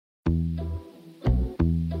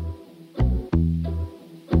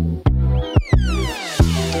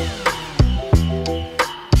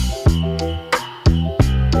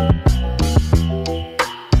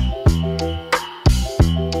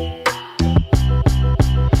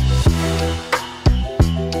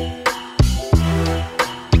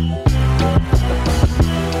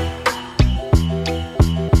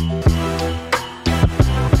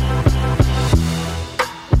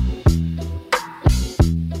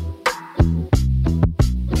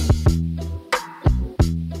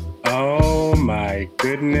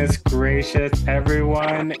Goodness gracious,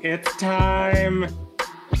 everyone. It's time.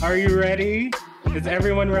 Are you ready? Is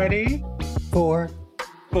everyone ready? For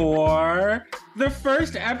the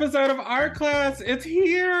first episode of Art Class. It's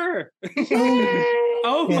here.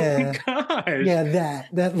 Oh yeah. my gosh. Yeah,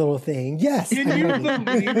 that little thing. Yes. Can you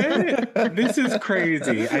believe it? This is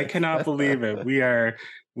crazy. I cannot believe it. We are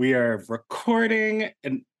recording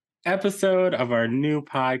an episode of our new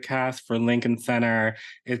podcast for Lincoln Center.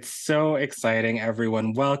 It's so exciting,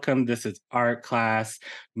 everyone. Welcome. This is Art Class.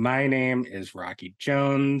 My name is Rocky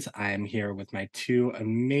Jones. I am here with my two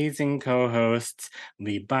amazing co-hosts,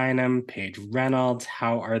 Lee Bynum, Paige Reynolds.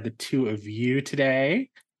 How are the two of you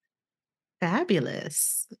today?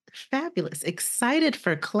 Fabulous. Excited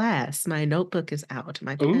for class. My notebook is out.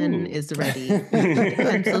 My pen is ready.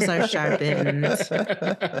 Pencils are sharpened.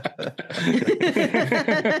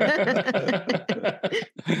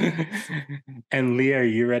 And Lee, are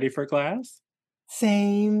you ready for class?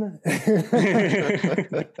 Same.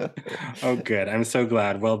 Oh, good. I'm so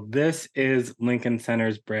glad. Well, this is Lincoln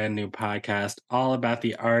Center's brand new podcast, all about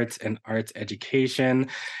the arts and arts education.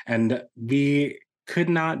 And we could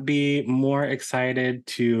not be more excited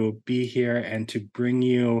to be here and to bring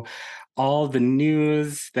you all the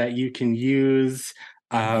news that you can use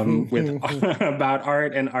about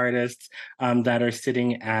art and artists that are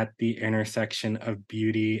sitting at the intersection of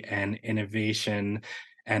beauty and innovation,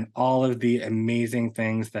 and all of the amazing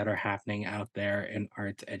things that are happening out there in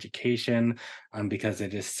arts education, because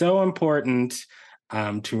it is so important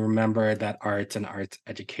to remember that arts and arts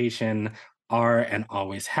education are and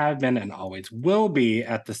always have been and always will be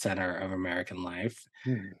at the center of American life.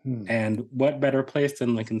 Mm-hmm. And what better place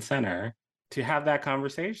than Lincoln Center to have that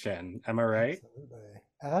conversation? Am I right?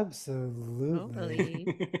 Absolutely.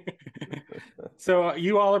 So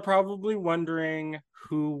you all are probably wondering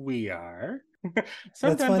who we are.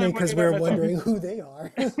 That's funny because we're wondering who they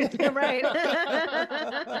are. Right.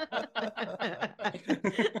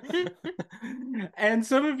 And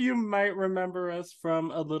some of you might remember us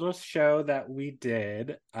from a little show that we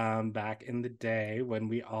did back in the day when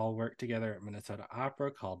we all worked together at Minnesota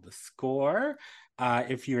Opera called The Score.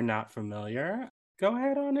 If you're not familiar, go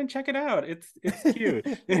ahead on and check it out. It's cute.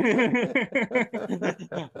 But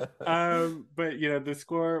The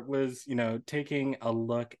Score was taking a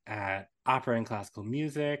look at opera and classical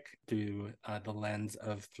music through the lens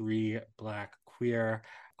of three Black queer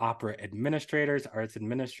opera administrators, arts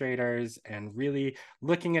administrators, and really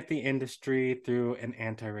looking at the industry through an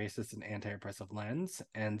anti-racist and anti-oppressive lens.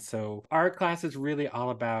 And so Art Class is really all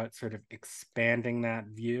about sort of expanding that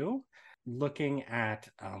view, looking at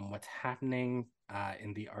what's happening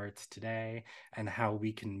in the arts today and how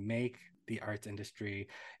we can make the arts industry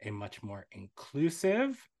a much more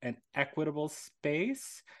inclusive and equitable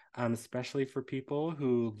space, especially for people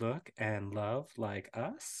who look and love like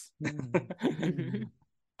us.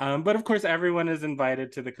 But of course, everyone is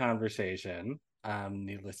invited to the conversation,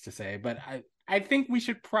 needless to say. But I think we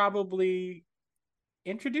should probably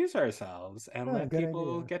introduce ourselves and let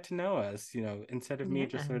people get to know us, instead of me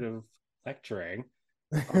just sort of lecturing.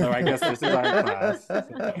 Although I guess this is our class.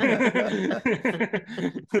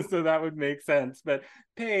 So that would make sense. But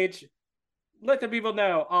Paige, let the people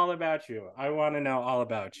know all about you. I want to know all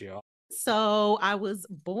about you. So I was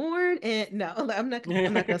born in, no, I'm not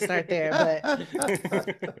going to start there, but,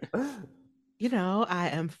 I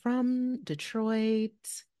am from Detroit.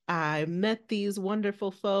 I met these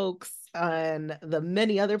wonderful folks and the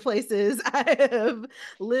many other places I have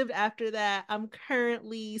lived after that. I'm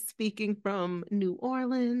currently speaking from New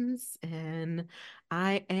Orleans, and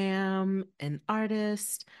I am an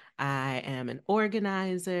artist. I am an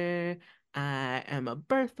organizer. I am a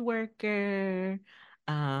birth worker.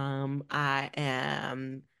 I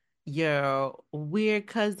am your weird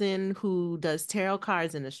cousin who does tarot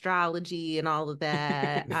cards and astrology and all of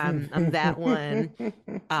that. I'm that one.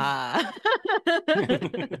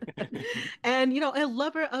 And a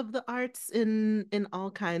lover of the arts in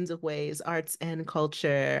all kinds of ways, arts and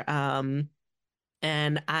culture. And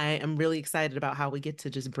I am really excited about how we get to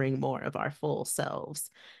just bring more of our full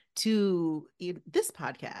selves to this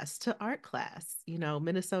podcast, to Art Class,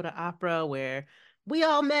 Minnesota Opera, where we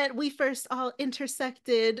all met, we first all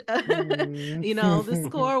intersected. The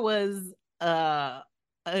Score was an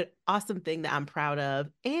awesome thing that I'm proud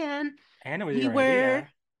of. And it was your idea.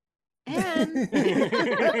 And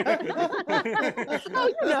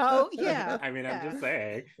yeah. I mean, I'm just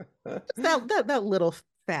saying. That little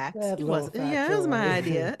fact. It was my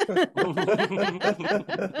idea.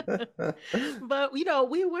 But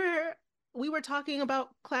we were we were talking about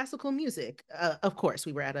classical music. Of course,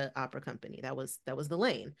 we were at an opera company. That was the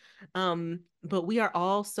lane. But we are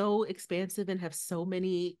all so expansive and have so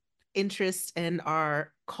many interests and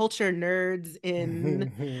are culture nerds in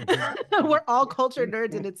we're all culture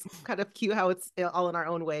nerds, and it's kind of cute how it's all in our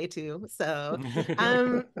own way too. So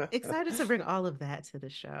I'm excited to bring all of that to the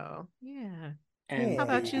show. Yeah. And How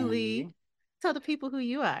about you, Lee? Tell the people who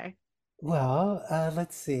you are. Well,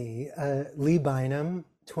 let's see. Lee Bynum,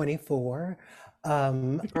 24,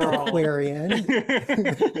 Girl. Aquarian.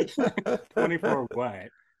 24 what?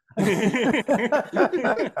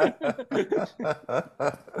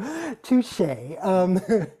 Touche.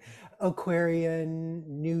 Aquarian,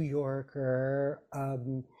 New Yorker,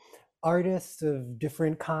 artist of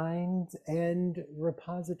different kinds, and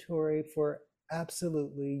repository for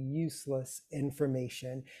absolutely useless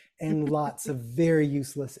information and lots of very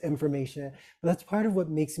useless information. But that's part of what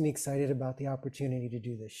makes me excited about the opportunity to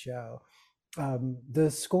do this show. The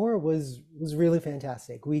score was really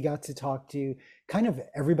fantastic. We got to talk to kind of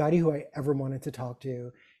everybody who I ever wanted to talk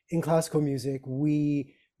to in classical music.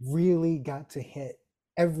 We really got to hit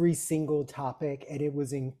every single topic, and it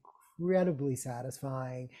was incredibly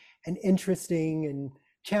satisfying and interesting and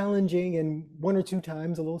challenging, and one or two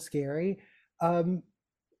times a little scary. And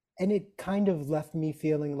it kind of left me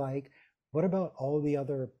feeling like, what about all the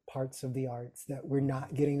other parts of the arts that we're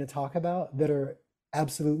not getting to talk about that are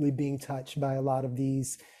absolutely being touched by a lot of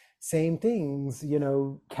these same things,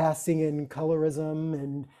 casting and colorism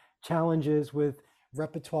and challenges with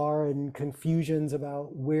repertoire and confusions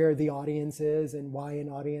about where the audience is and why an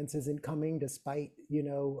audience isn't coming despite,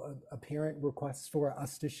 apparent requests for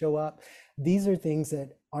us to show up. These are things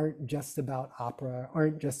that aren't just about opera,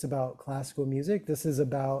 aren't just about classical music. This is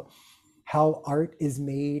about how art is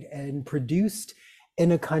made and produced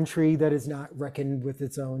in a country that is not reckoned with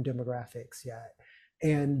its own demographics yet.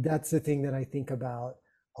 And that's the thing that I think about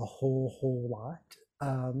a whole lot.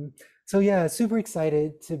 So yeah, super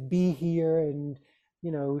excited to be here and,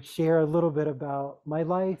 share a little bit about my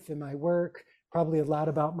life and my work, probably a lot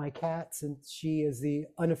about my cat, since she is the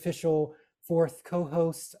unofficial fourth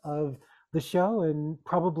co-host of the show, and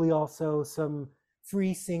probably also some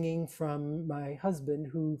free singing from my husband,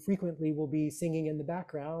 who frequently will be singing in the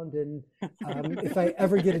background. And if I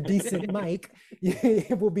ever get a decent mic,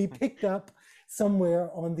 it will be picked up somewhere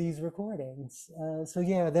on these recordings. So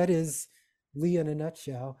yeah, that is Lee in a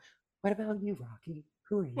nutshell. What about you, Rocky?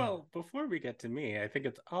 Who are you? Well, before we get to me, I think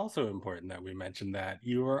it's also important that we mention that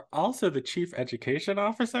you are also the chief education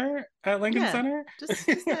officer at Lincoln Center. Just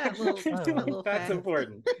that little That's fact.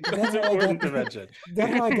 important. That's important to mention.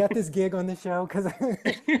 That's how I got this gig on the show, because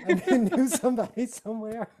I knew somebody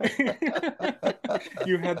somewhere.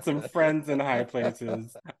 You had some friends in high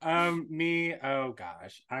places. Me, oh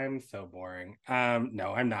gosh, I'm so boring.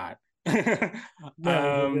 No, I'm not.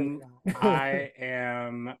 No,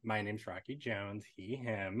 my name's Rocky Jones, he,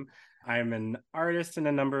 him. I'm an artist in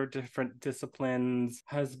a number of different disciplines,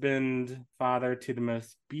 husband, father to the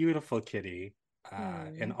most beautiful kitty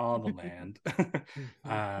in all the land,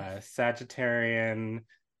 Sagittarian,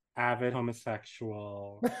 avid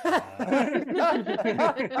homosexual,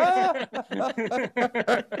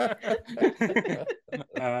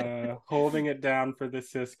 holding it down for the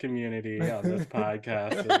cis community on this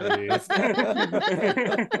podcast at least.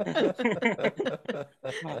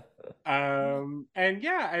 And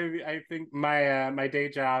yeah, I think my day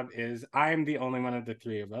job is I'm the only one of the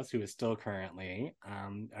three of us who is still currently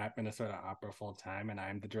at Minnesota Opera full time, and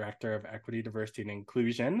I'm the director of equity, diversity, and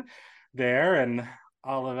inclusion there. And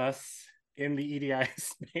all of us in the EDI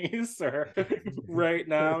space are right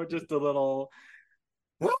now just a little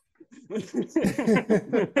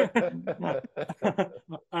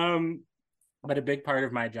but a big part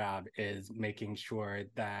of my job is making sure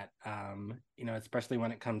that especially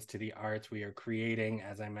when it comes to the arts, we are creating,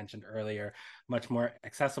 as I mentioned earlier, much more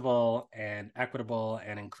accessible and equitable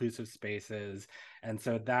and inclusive spaces. And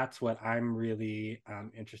so that's what I'm really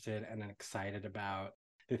interested and excited about.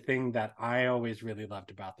 The thing that I always really loved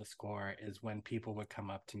about the score is when people would come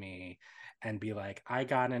up to me and be like, I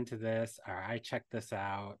got into this, or I checked this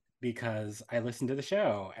out because I listened to the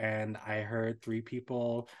show and I heard three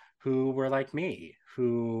people who were like me,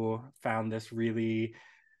 who found this really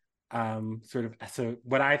so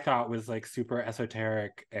what I thought was like super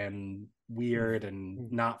esoteric and weird and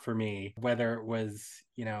not for me, whether it was,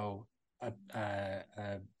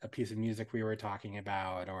 a piece of music we were talking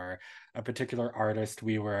about or a particular artist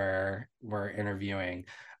we were interviewing,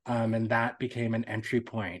 and that became an entry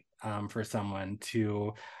point for someone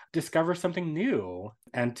to discover something new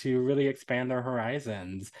and to really expand their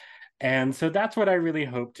horizons. And so that's what I really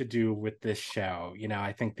hope to do with this show.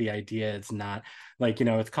 I think the idea is not like,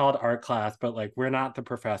 it's called art class, but like we're not the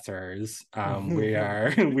professors. We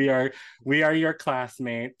are we are your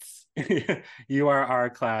classmates. You are our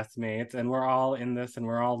classmates, and we're all in this and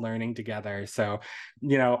we're all learning together. So,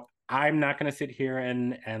 I'm not going to sit here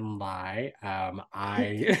and lie.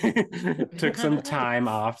 I took some time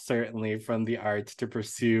off, certainly, from the arts to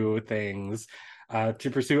pursue things, to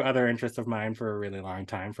pursue other interests of mine for a really long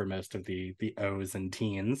time, for most of the O's and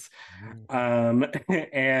teens.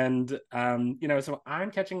 And so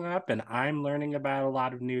I'm catching up and I'm learning about a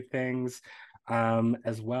lot of new things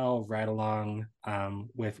as well, right along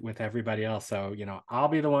with everybody else. So I'll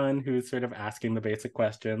be the one who's sort of asking the basic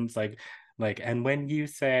questions, and when you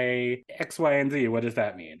say X, Y, and Z, what does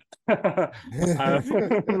that mean?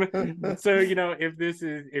 So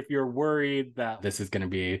if you're worried that this is going to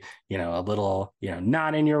be a little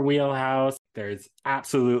not in your wheelhouse, there's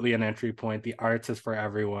absolutely an entry point. The arts is for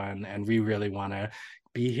everyone, and we really want to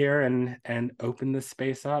be here and open this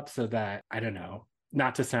space up so that, I don't know,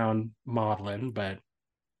 not to sound maudlin, but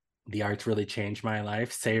the arts really changed my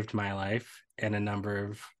life, saved my life in a number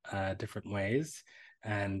of different ways,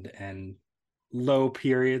 and low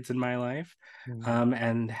periods in my life,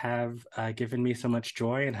 and have given me so much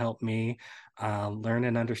joy and helped me learn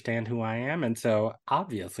and understand who I am. And so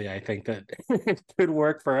obviously I think that it could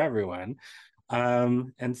work for everyone.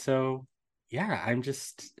 And so yeah, I'm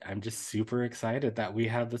just super excited that we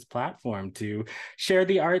have this platform to share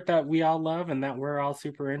the art that we all love and that we're all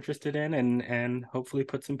super interested in, and hopefully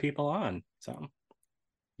put some people on. So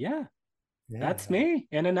yeah. That's me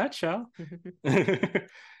in a nutshell.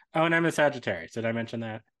 Oh, and I'm a Sagittarius. Did I mention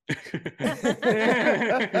that?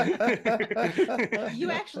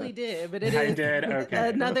 You actually did, but it I is did. Okay.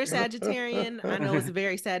 another Sagittarian. I know it's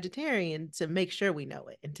very Sagittarian to make sure we know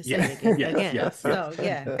it and to say Yeah. it again. Yes, again. yes, So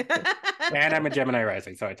yes. yeah. And I'm a Gemini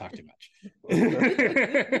rising, so I talk too much.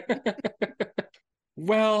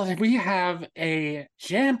 Well, we have a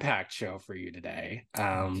jam-packed show for you today.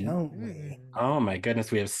 Don't we? Oh my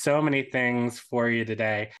goodness, we have so many things for you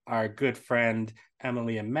today. Our good friend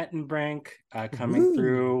Emilia Mettenbrink coming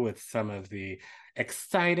through with some of the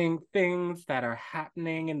exciting things that are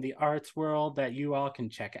happening in the arts world that you all can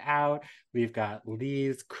check out. We've got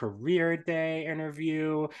Lee's Career Day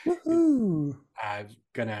interview. I'm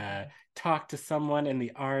gonna talk to someone in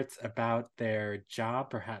the arts about their job,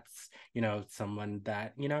 perhaps, someone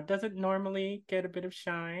that, doesn't normally get a bit of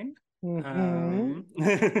shine.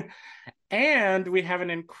 And we have an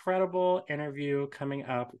incredible interview coming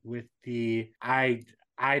up with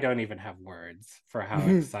I don't even have words for how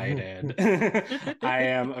excited I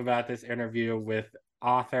am about this interview with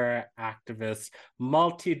author, activist,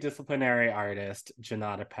 multidisciplinary artist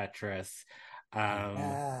Junauda Petrus.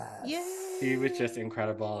 She was just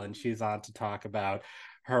incredible, and she's on to talk about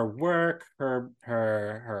her work,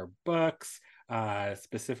 her books,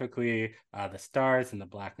 specifically The Stars and the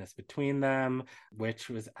Blackness Between Them, which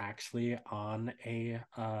was actually on a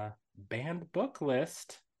banned book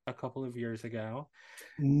list a couple of years ago.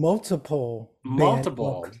 Multiple banned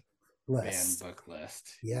book book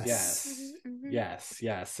list. Yes.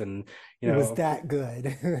 And it was that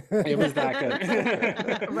good. It was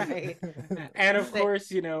that good. Right. And of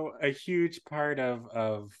course, a huge part of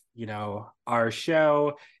our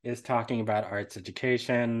show is talking about arts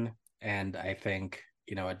education. And I think,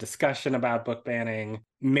 a discussion about book banning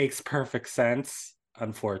makes perfect sense,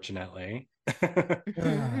 unfortunately. Yeah.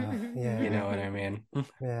 You know what I mean?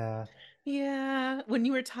 Yeah. Yeah. When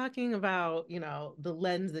you were talking about, the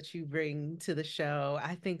lens that you bring to the show,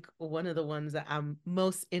 I think one of the ones that I'm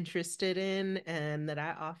most interested in and that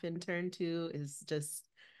I often turn to is just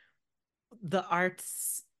the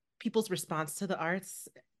arts, people's response to the arts,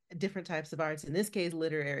 different types of arts, in this case,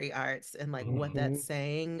 literary arts, and like what that's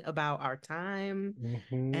saying about our time.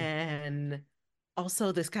 And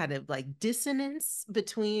also this kind of like dissonance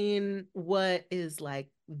between what is like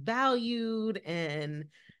valued and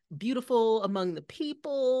beautiful among the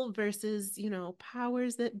people versus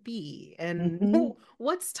powers that be, and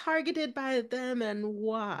what's targeted by them and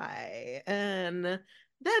why. And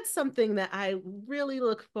that's something that I really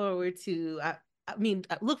look forward to. I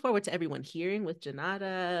look forward to everyone hearing with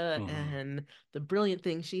Junauda and the brilliant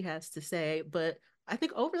things she has to say. But I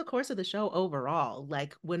think over the course of the show overall,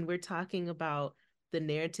 like when we're talking about the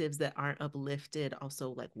narratives that aren't uplifted,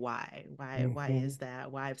 also like why is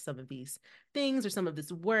that? Why have some of these things or some of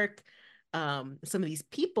this work, some of these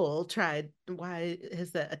people tried, why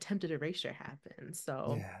has that attempted erasure happened?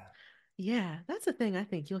 So yeah, that's a thing I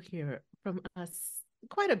think you'll hear from us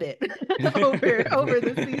quite a bit over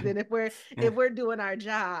the season if we're doing our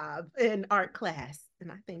job in art class.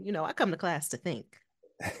 And I think, I come to class to think.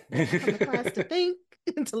 I come to class to think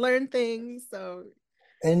and to learn things. So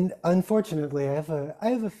And unfortunately, I have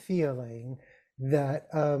a feeling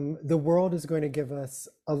that the world is going to give us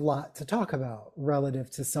a lot to talk about relative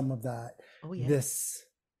to some of that oh yeah. this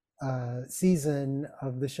season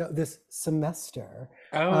of the show, this semester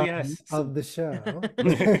Yes. of the show.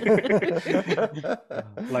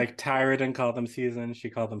 Like Tyra didn't call them seasons,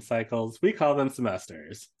 she called them cycles. We call them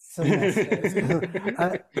semesters. Semesters.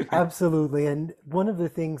 Absolutely. And one of the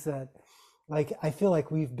things that, like, I feel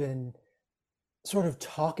like we've been sort of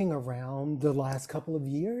talking around the last couple of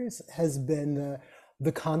years has been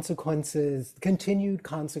the consequences, continued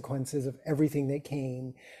consequences of everything that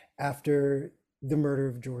came after the murder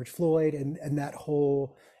of George Floyd and that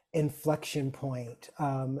whole inflection point.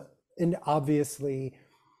 And obviously,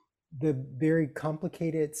 the very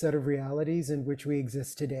complicated set of realities in which we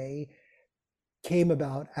exist today came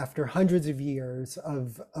about after hundreds of years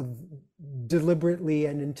of deliberately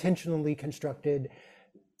and intentionally constructed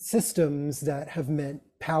systems that have meant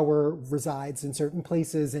power resides in certain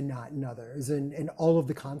places and not in others, and all of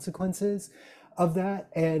the consequences of that.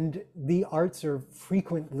 And the arts are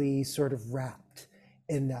frequently sort of wrapped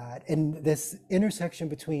in that. And this intersection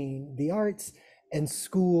between the arts and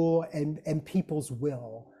school and people's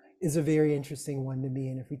will is a very interesting one to me.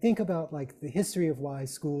 And if we think about like the history of why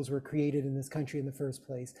schools were created in this country in the first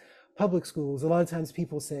place, public schools, a lot of times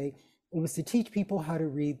people say it was to teach people how to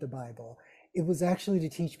read the Bible. It was actually to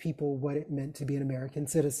teach people what it meant to be an American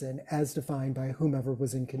citizen as defined by whomever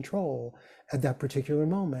was in control at that particular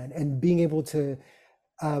moment. And being able to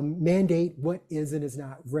mandate what is and is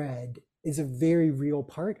not read is a very real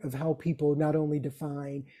part of how people not only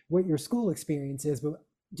define what your school experience is, but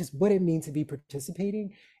just what it means to be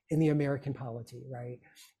participating in the American polity, right?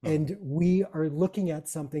 And we are looking at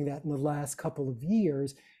something that in the last couple of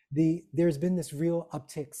years, there's been this real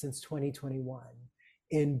uptick since 2021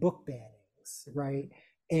 in book bannings, right?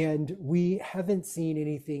 And we haven't seen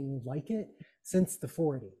anything like it since the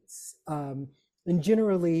 40s. And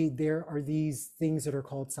generally, there are these things that are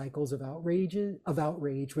called cycles of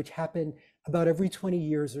outrage, which happen about every 20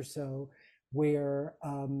 years or so, where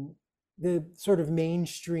the sort of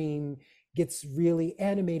mainstream gets really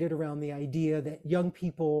animated around the idea that young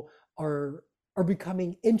people are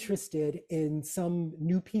becoming interested in some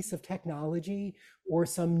new piece of technology or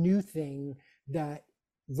some new thing that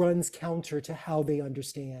runs counter to how they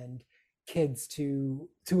understand kids to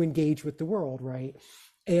engage with the world, right?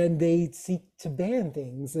 And they seek to ban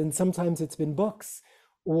things. And sometimes it's been books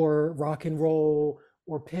or rock and roll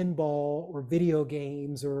or pinball or video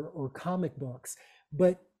games or comic books,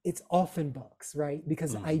 but it's often books, right?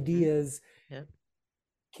 Because ideas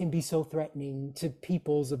can be so threatening to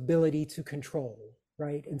people's ability to control,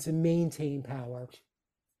 right? And to maintain power.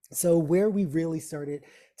 So where we really started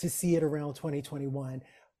to see it around 2021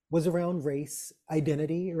 was around race,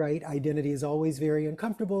 identity, right? Identity is always very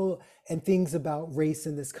uncomfortable, and things about race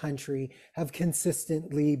in this country have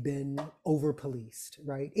consistently been over-policed,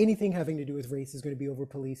 right? Anything having to do with race is going to be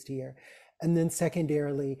over-policed here. And then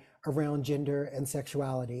secondarily, around gender and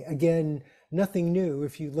sexuality. Again, nothing new.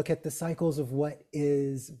 If you look at the cycles of what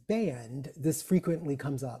is banned, this frequently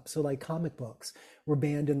comes up. So like comic books were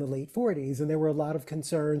banned in the late 40s, and there were a lot of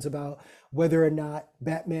concerns about whether or not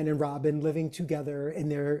Batman and Robin living together in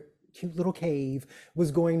their cute little cave was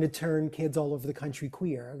going to turn kids all over the country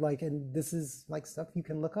queer. Like, and this is like stuff you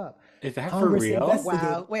can look up. Is that Congress for real?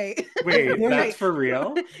 Wow, wait, that's for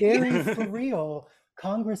real? Very for real.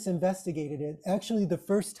 Congress investigated it. Actually, the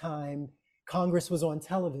first time Congress was on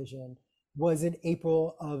television was in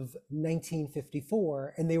April of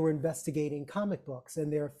 1954, and they were investigating comic books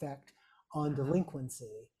and their effect on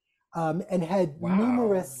delinquency, and had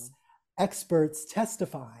numerous experts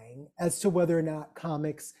testifying as to whether or not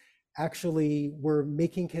comics actually were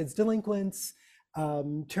making kids delinquents,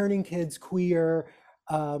 turning kids queer,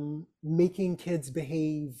 making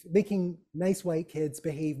nice white kids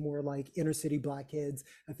behave more like inner city Black kids,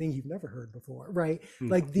 a thing you've never heard before, right?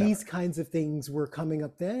 Like these kinds of things were coming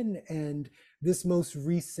up then. And this most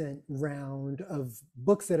recent round of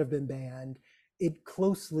books that have been banned, it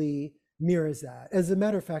closely mirrors that. As a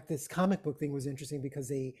matter of fact, this comic book thing was interesting because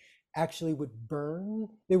they actually would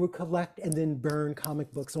collect and then burn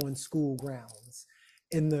comic books on school grounds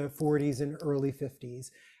in the 40s and early 50s.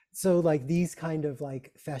 So like these kind of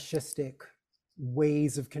like fascistic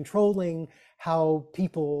ways of controlling how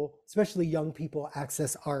people, especially young people,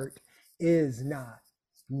 access art is not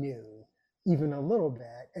new, even a little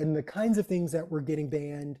bit. And the kinds of things that were getting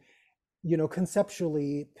banned,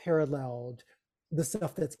 conceptually paralleled the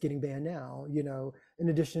stuff that's getting banned now, in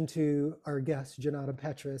addition to our guest, Junauda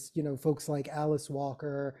Petrus, folks like Alice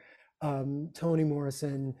Walker, Toni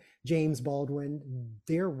Morrison, James Baldwin,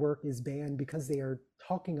 their work is banned because they are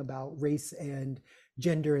talking about race and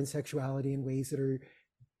gender and sexuality in ways that are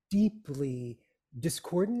deeply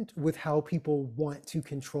discordant with how people want to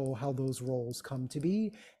control how those roles come to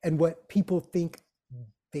be and what people think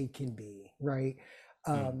they can be, right?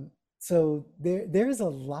 So there's a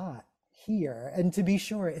lot here, and to be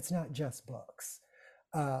sure, it's not just books,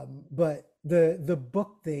 but the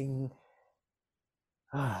book thing.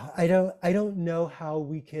 I don't know how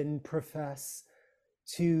we can profess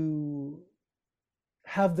to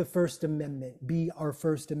have the First Amendment be our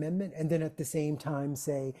First Amendment and then at the same time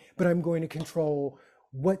say, but I'm going to control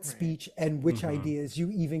what speech and which ideas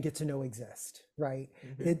you even get to know exist, right?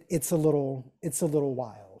 It's a little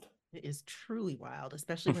wild. It is truly wild,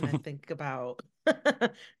 especially when I think about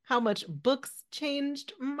how much books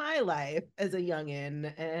changed my life as a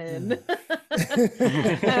youngin. And, and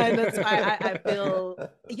that's why I feel,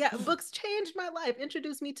 books changed my life,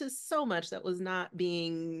 introduced me to so much that was not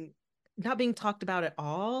being talked about at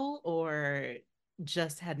all, or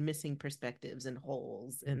just had missing perspectives and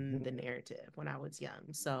holes in the narrative when I was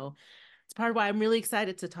young. So it's part of why I'm really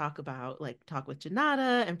excited to talk with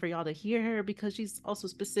Junauda and for y'all to hear her, because she's also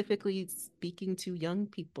specifically speaking to young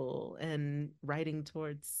people and writing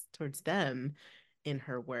towards them in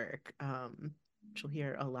her work. She'll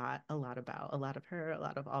hear a lot about a lot of her, a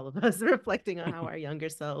lot of all of us reflecting on how our younger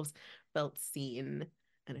selves felt seen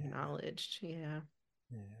and acknowledged. Yeah.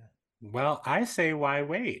 Well, I say, why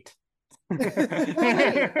wait?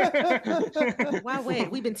 Why wait?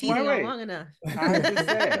 We've been teasing y'all long enough. I'm just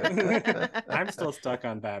saying. I'm still stuck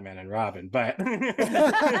on Batman and Robin, but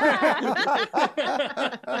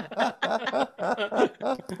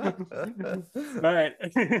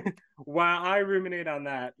while I ruminate on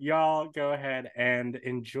that, y'all go ahead and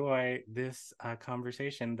enjoy this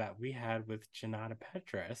conversation that we had with Junauda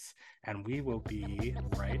Petrus, and we will be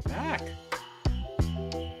right back.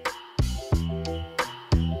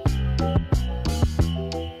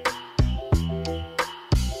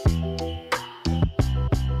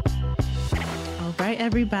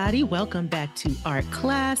 Everybody, welcome back to Art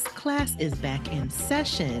Class. Class is back in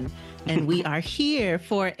session, and we are here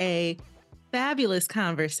for a fabulous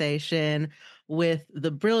conversation with the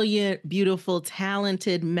brilliant, beautiful,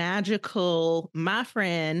 talented, magical, my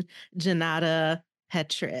friend, Junauda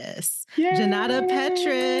Petrus. Yay! Junauda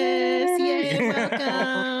Petrus, yay,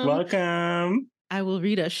 welcome. Welcome. I will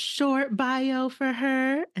read a short bio for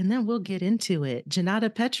her, and then we'll get into it.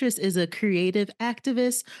 Junauda Petrus is a creative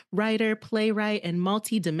activist, writer, playwright, and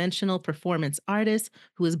multi-dimensional performance artist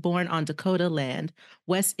who was born on Dakota land,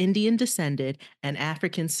 West Indian descended, and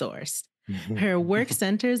African sourced. Her work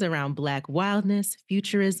centers around Black wildness,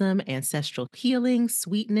 futurism, ancestral healing,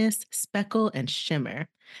 sweetness, speckle, and shimmer.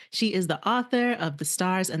 She is the author of The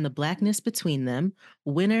Stars and the Blackness Between Them,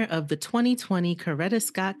 winner of the 2020 Coretta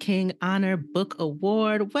Scott King Honor Book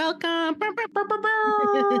Award. Welcome!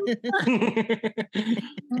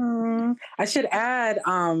 I should add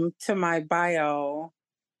to my bio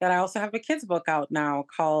that I also have a kids book out now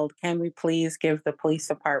called Can We Please Give the Police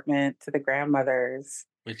Department to the Grandmothers?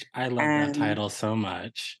 Which I love that title so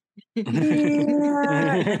much. Is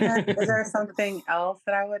there something else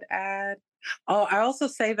that I would add? Oh, I also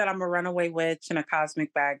say that I'm a runaway witch and a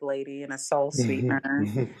cosmic bag lady and a soul sweetener.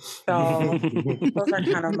 So those are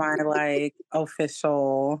kind of my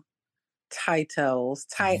official titles,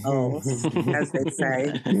 as they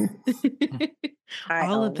say.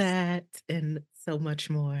 All of that and so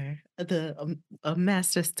much more. A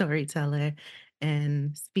master storyteller.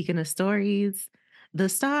 And speaking of stories, the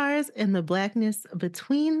stars and the blackness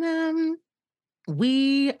between them,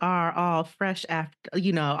 we are all fresh after,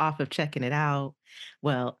 off of checking it out.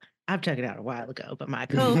 Well, I've checked it out a while ago, but my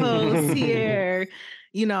co-host here,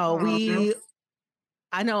 I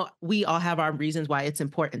know we all have our reasons why it's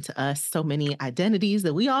important to us. So many identities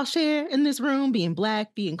that we all share in this room, being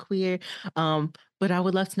Black, being queer. But I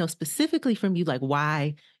would love to know specifically from you,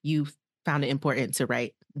 why you found it important to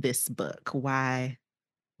write this book. Why'd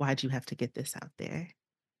you have to get this out there?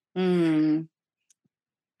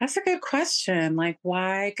 That's a good question.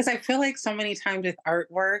 Why? Because I feel like so many times with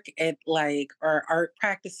artwork, or art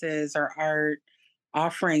practices or art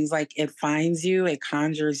offerings, it finds you, it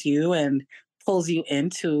conjures you and pulls you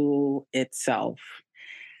into itself.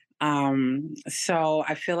 So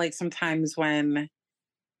I feel like sometimes when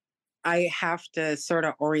I have to sort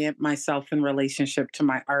of orient myself in relationship to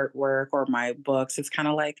my artwork or my books, it's kind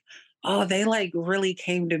of oh, they really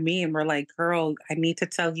came to me and were like, girl, I need to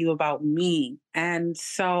tell you about me. And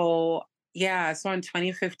so Yeah, so in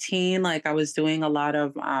 2015, like I was doing a lot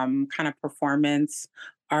of kind of performance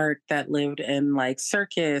art that lived in like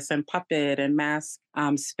circus and puppet and mask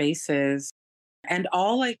spaces, and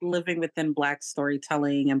all like living within Black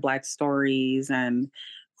storytelling and Black stories and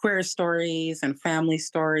queer stories and family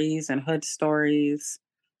stories and hood stories.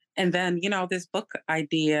 And then, this book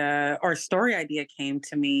idea or story idea came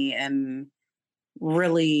to me, and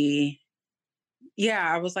really,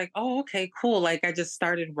 yeah, I was like, oh, okay, cool. Like I just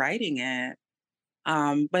started writing it.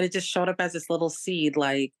 But it just showed up as this little seed,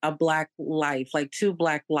 like a Black life, like two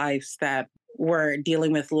Black lives that were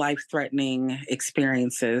dealing with life threatening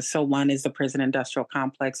experiences. So one is the prison industrial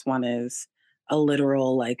complex, one is a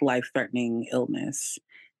literal, like life threatening illness,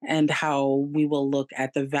 and how we will look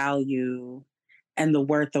at the value and the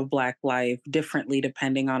worth of Black life differently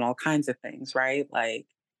depending on all kinds of things, right? Like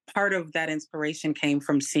part of that inspiration came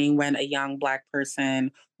from seeing when a young Black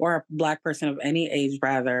person, or a Black person of any age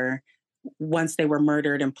rather, once they were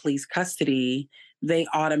murdered in police custody, they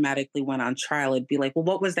automatically went on trial. It'd be like, well,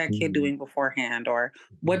 what was that kid Mm, doing beforehand? Or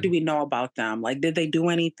what do we know about them? Like, did they do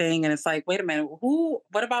anything? And it's like, wait a minute,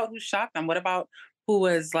 what about who shot them? What about who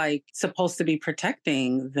was like supposed to be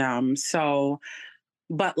protecting them? So,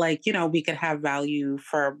 but like, we could have value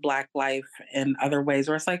for Black life in other ways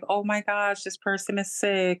where it's like, oh my gosh, this person is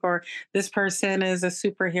sick, or this person is a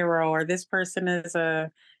superhero, or this person is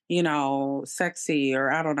sexy,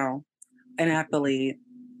 or I don't know, an athlete.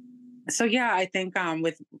 So yeah, I think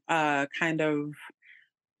with kind of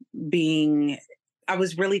being, I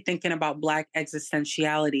was really thinking about Black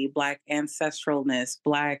existentiality, Black ancestralness,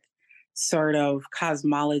 Black sort of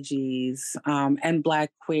cosmologies, and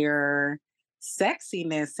Black queer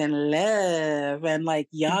sexiness and love and like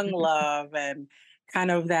young love and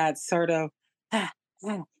kind of that sort of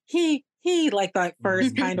he like that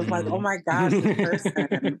first kind of like, oh my gosh, this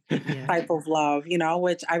person Yeah. type of love,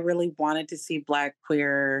 which I really wanted to see Black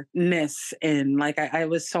queerness in. Like I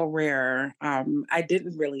was so rare. I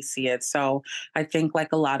didn't really see it. So I think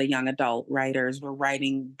like a lot of young adult writers were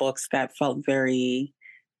writing books that felt very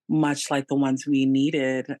much like the ones we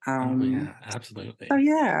needed. Oh yeah, So absolutely.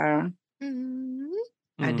 yeah. Mhm.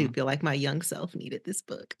 I do Mm, feel like my young self needed this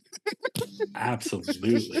book.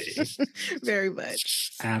 absolutely. Very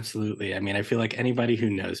much. Absolutely. I mean, I feel like anybody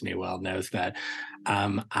who knows me well knows that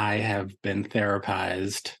I have been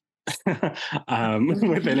therapized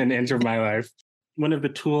within an inch of my life. One of the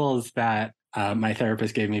tools that my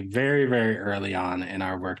therapist gave me very, very early on in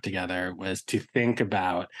our work together was to think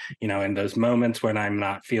about, in those moments when I'm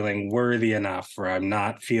not feeling worthy enough, or I'm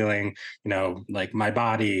not feeling, like my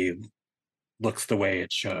body looks the way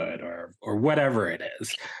it should, or whatever it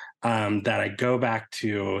is, that I go back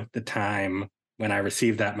to the time when I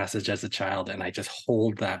received that message as a child, and I just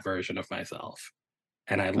hold that version of myself,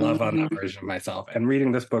 and I love on that Mhm. version of myself. And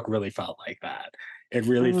reading this book really felt like that. It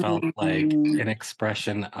really felt like Mhm. an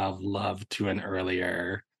expression of love to an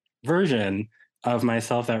earlier version of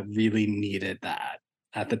myself that really needed that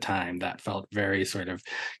at the time, that felt very sort of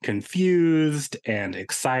confused and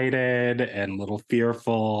excited and a little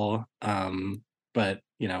fearful, but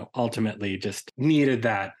ultimately just needed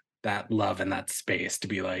that love and that space to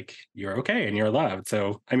be like, you're okay and you're loved.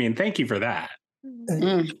 So I mean, thank you for that. uh,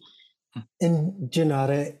 Mm. and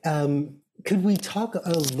Junauda, could we talk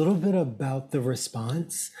a little bit about the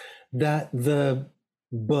response that the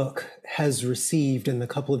book has received in the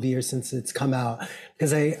couple of years since it's come out?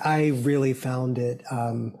 Because I really found it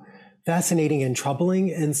fascinating and troubling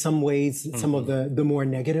in some ways, some of the more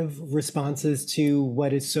negative responses to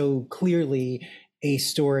what is so clearly a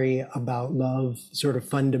story about love, sort of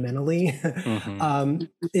fundamentally.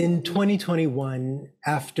 In 2021,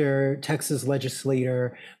 after Texas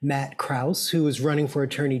legislator Matt Krause, who was running for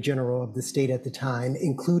Attorney General of the state at the time,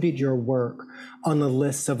 included your work on the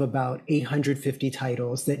list of about 850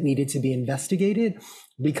 titles that needed to be investigated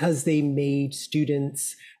because they made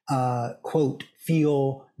students, quote,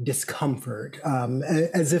 feel discomfort,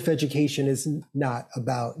 as if education is not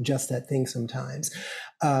about just that thing sometimes.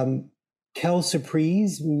 Kel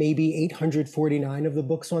Surprise, maybe 849 of the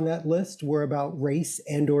books on that list were about race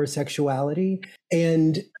and or sexuality.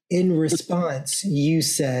 And in response, you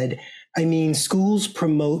said, I mean, schools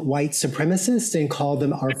promote white supremacists and call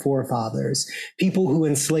them our forefathers, people who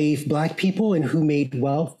enslaved Black people and who made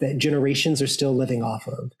wealth that generations are still living off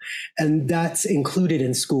of. And that's included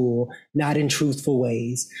in school, not in truthful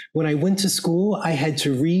ways. When I went to school, I had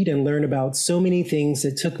to read and learn about so many things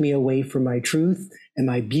that took me away from my truth and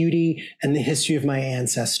my beauty and the history of my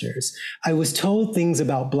ancestors. I was told things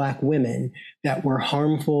about Black women that were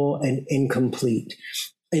harmful and incomplete.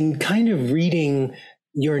 And kind of reading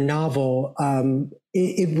your novel,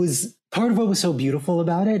 it was part of what was so beautiful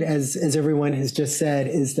about it, as everyone has just said,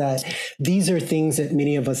 is that these are things that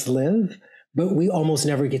many of us live, but we almost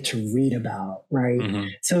never get to read about, right? Mm-hmm.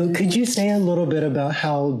 So could you say a little bit about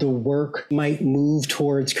how the work might move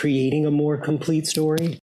towards creating a more complete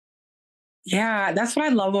story? Yeah, that's what I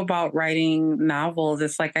love about writing novels.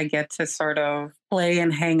 It's like I get to sort of play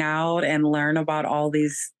and hang out and learn about all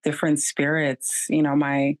these different spirits. You know,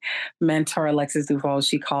 my mentor, Alexis Duval,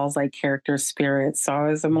 she calls like character spirits. So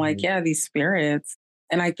I'm like, yeah, these spirits.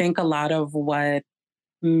 And I think a lot of what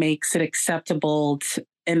makes it acceptable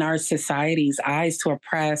in our society's eyes to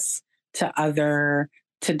oppress, to other,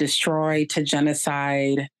 to destroy, to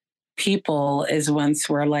genocide people is once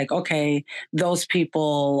we're like, okay, those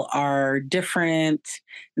people are different,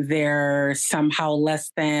 they're somehow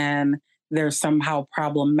less than, they're somehow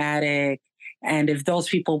problematic. And if those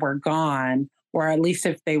people were gone, or at least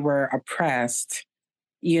if they were oppressed,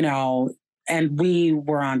 you know, and we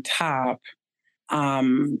were on top,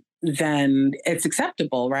 then it's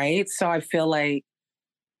acceptable, right? So I feel like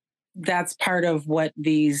that's part of what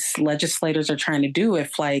these legislators are trying to do.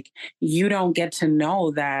 If like you don't get to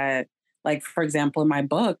know that, like, for example, in my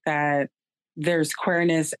book, that there's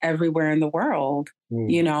queerness everywhere in the world,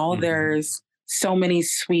 you know, there's so many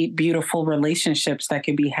sweet, beautiful relationships that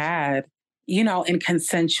can be had, you know, in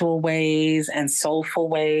consensual ways and soulful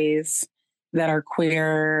ways that are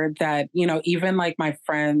queer, that, you know, even like my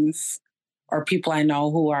friends or people I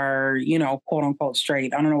know who are, you know, quote unquote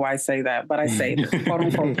straight. I don't know why I say that, but I say this, quote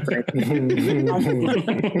unquote straight.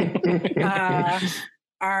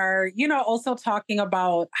 Are, you know, also talking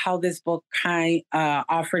about how this book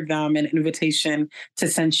offered them an invitation to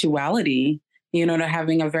sensuality, you know, to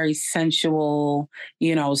having a very sensual,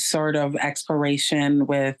 you know, sort of exploration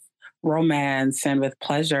with romance and with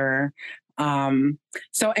pleasure.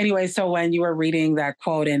 So anyway, so when you were reading that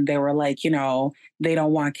quote and they were like, you know, they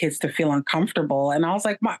don't want kids to feel uncomfortable. And I was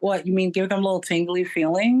like, what, you mean give them little tingly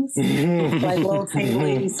feelings? Like little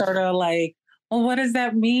tingly sort of like, well, what does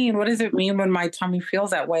that mean? What does it mean when my tummy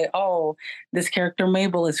feels that way? Oh, this character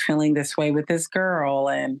Mabel is feeling this way with this girl.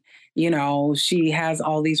 And, you know, she has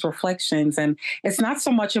all these reflections. And it's not so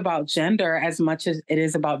much about gender as much as it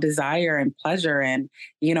is about desire and pleasure. And,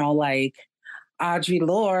 you know, like, Audre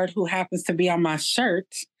Lorde, who happens to be on my shirt,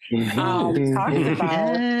 talks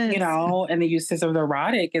about, you know, and the uses of the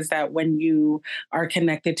erotic is that when you are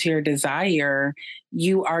connected to your desire,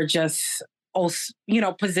 you are just, you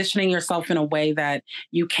know, positioning yourself in a way that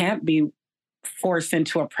you can't be forced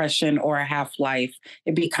into oppression or a half-life.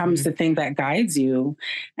 It becomes the thing that guides you.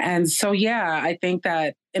 And so, yeah, I think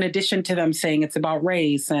that in addition to them saying it's about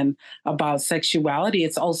race and about sexuality,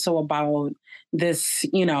 it's also about this,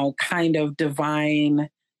 you know, kind of divine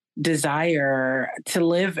desire to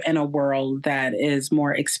live in a world that is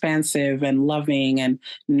more expansive and loving and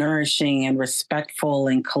nourishing and respectful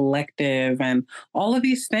and collective and all of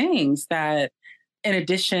these things that, in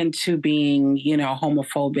addition to being, you know,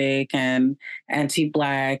 homophobic and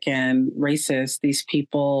anti-Black and racist, these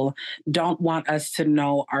people don't want us to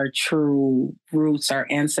know our true roots, our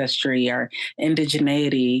ancestry, our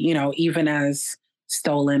indigeneity, you know, even as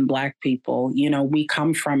stolen Black people, you know, we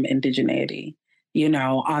come from indigeneity, you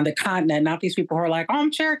know, on the continent, not these people who are like, oh,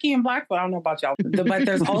 I'm Cherokee and Blackfoot. I don't know about y'all. But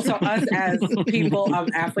there's also us as people of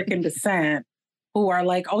African descent who are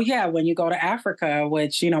like, oh, yeah, when you go to Africa,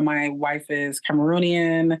 which, you know, my wife is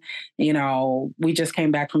Cameroonian, you know, we just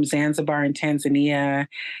came back from Zanzibar in Tanzania,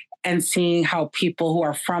 and seeing how people who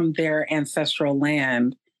are from their ancestral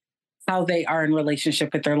land, how they are in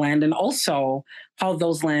relationship with their land, and also how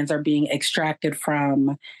those lands are being extracted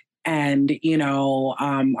from and, you know,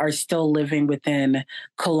 are still living within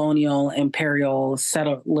colonial, imperial,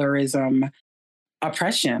 settlerism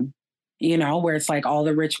oppression, you know, where it's like all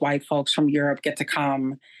the rich white folks from Europe get to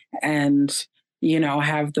come and, you know,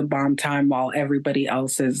 have the bomb time while everybody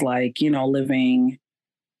else is like, you know, living.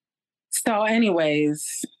 So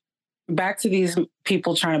anyways, back to these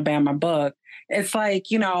people trying to ban my book. It's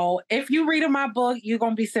like, you know, if you read in my book, you're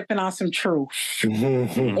going to be sipping on some truth.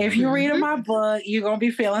 If you read in my book, you're going to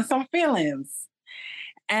be feeling some feelings.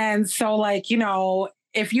 And so, like, you know,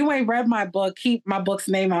 if you ain't read my book, keep my book's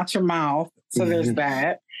name out your mouth. So there's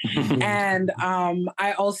that. And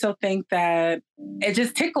I also think that it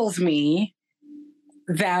just tickles me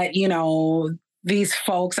that, you know, these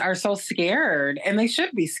folks are so scared, and they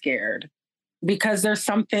should be scared, because there's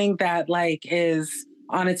something that like is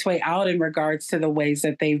on its way out in regards to the ways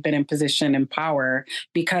that they've been in position and power,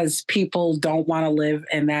 because people don't want to live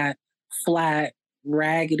in that flat,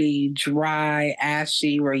 raggedy, dry,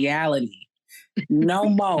 ashy reality. No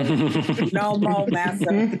more. No more,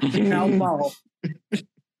 massa. No more.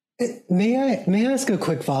 May I ask a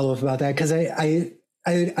quick follow-up about that? Because I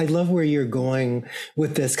love where you're going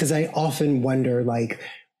with this, because I often wonder, like,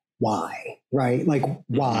 why, right? Like,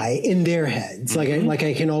 why in their heads? Like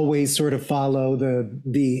I can always sort of follow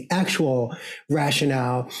the actual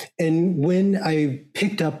rationale. And when I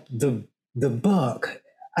picked up the book,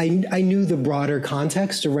 I knew the broader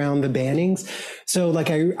context around the bannings. So like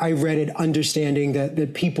I read it understanding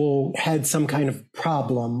that people had some kind of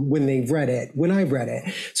problem when I read it.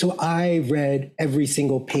 So I read every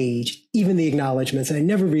single page, even the acknowledgments. And I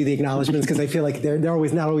never read the acknowledgments because I feel like they're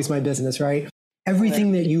always not always my business, right?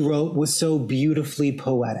 Everything that you wrote was so beautifully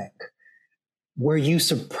poetic. Were you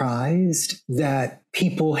surprised that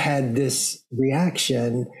people had this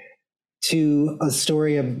reaction to a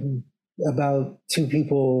story about two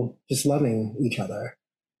people just loving each other?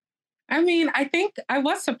 I mean, I think I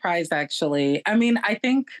was surprised, actually. I mean, I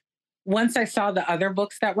think once I saw the other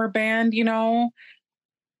books that were banned,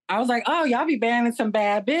 I was like, oh, y'all be banning some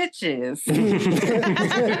bad bitches.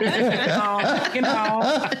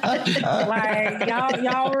 Like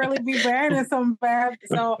y'all really be banning some bad.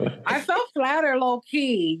 So I felt flattered, low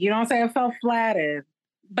key. You know what I'm saying? I felt flattered.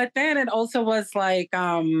 But then it also was like,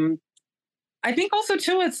 I think also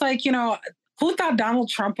too, it's like, who thought Donald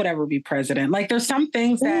Trump would ever be president? Like, there's some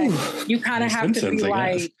things that you kind of have to be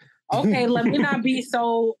like, okay, let me not be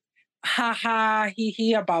so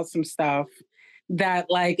he about some stuff that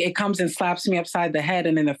like it comes and slaps me upside the head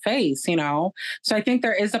and in the face, So I think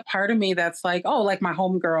there is a part of me that's like, oh, like my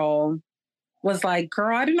homegirl was like,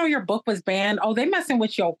 girl, I didn't know your book was banned. Oh, they messing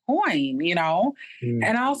with your coin, And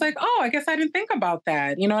I was like, oh, I guess I didn't think about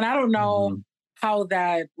that, and I don't know how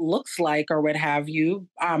that looks like or what have you.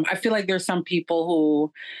 I feel like there's some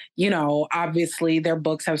people who, obviously their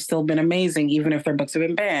books have still been amazing, even if their books have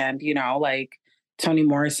been banned, like Toni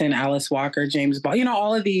Morrison, Alice Walker, James Baldwin,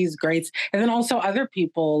 all of these greats. And then also other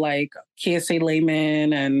people like Kiese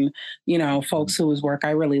Layman and, folks whose work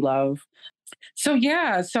I really love. So,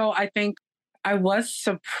 yeah, so I think I was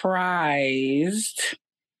surprised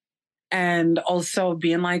and also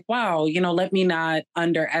being like, wow, let me not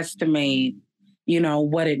underestimate,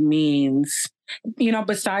 what it means,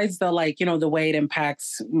 besides the like, the way it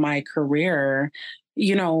impacts my career.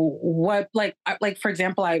 What like for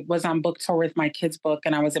example, I was on book tour with my kids' book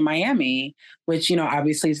and I was in Miami, which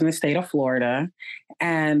obviously is in the state of Florida,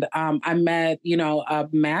 and I met a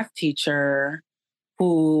math teacher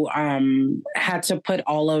who had to put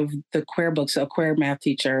all of the queer books, a queer math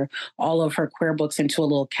teacher, all of her queer books into a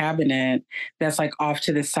little cabinet that's like off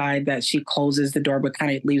to the side that she closes the door but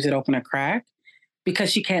kind of leaves it open a crack,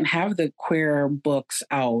 because she can't have the queer books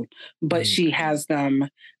out, but she has them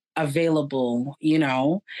available,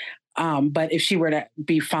 but if she were to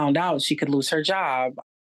be found out, she could lose her job.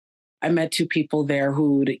 I met two people there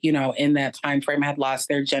who, in that time frame had lost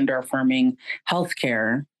their gender affirming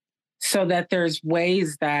healthcare. So that there's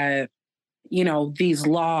ways that, these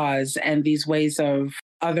laws and these ways of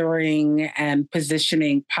othering and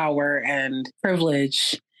positioning power and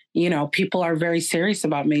privilege, people are very serious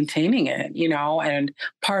about maintaining it, and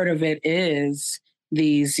part of it is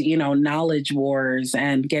these, knowledge wars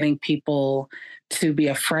and getting people to be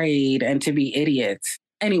afraid and to be idiots.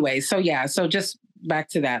 Anyway, so yeah, so just back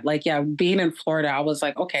to that, like, yeah, being in Florida, I was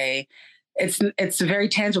like, okay, it's very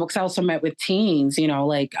tangible, because I also met with teens,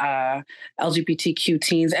 like LGBTQ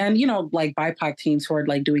teens and, like BIPOC teens who are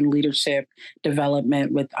like doing leadership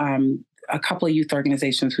development with a couple of youth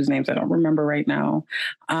organizations whose names I don't remember right now.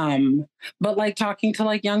 But like talking to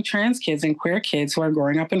like young trans kids and queer kids who are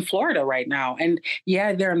growing up in Florida right now. And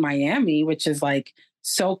yeah, they're in Miami, which is like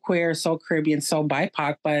so queer, so Caribbean, so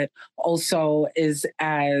BIPOC, but also is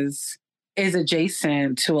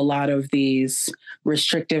adjacent to a lot of these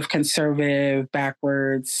restrictive, conservative,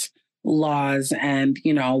 backwards laws and,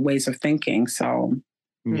 ways of thinking. So,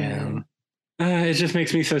 yeah. It just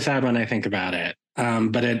makes me so sad when I think about it.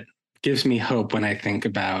 But it gives me hope when I think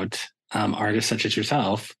about artists such as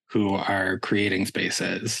yourself who are creating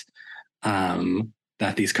spaces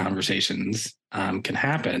that these conversations can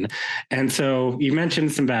happen. And so you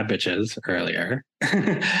mentioned some bad bitches earlier.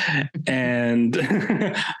 And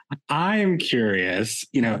I'm curious,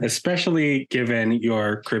 especially given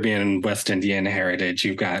your Caribbean West Indian heritage,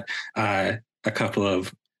 you've got a couple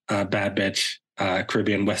of bad bitch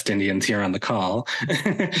Caribbean West Indians here on the call.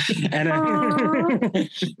 And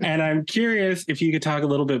I'm curious if you could talk a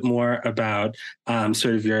little bit more about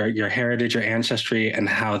sort of your heritage, your ancestry, and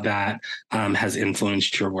how that has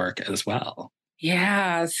influenced your work as well.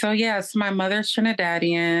 Yeah. So yes, my mother's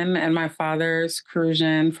Trinidadian and my father's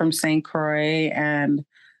Crucian from St. Croix. And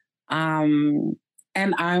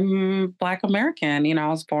And I'm Black American. I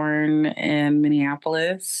was born in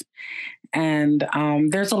Minneapolis. And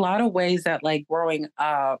there's a lot of ways that, like, growing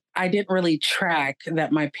up, I didn't really track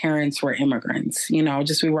that my parents were immigrants.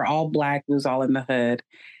 Just we were all Black, we was all in the hood.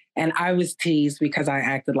 And I was teased because I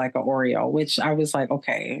acted like an Oreo, which I was like,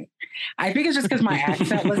 okay. I think it's just because my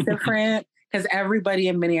accent was different. Because everybody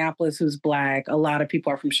in Minneapolis who's Black, a lot of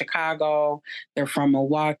people are from Chicago, they're from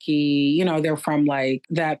Milwaukee, they're from like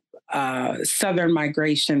that Southern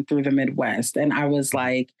migration through the Midwest. And I was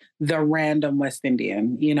like the random West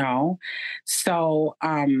Indian. So,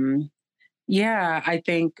 yeah, I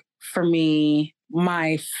think for me,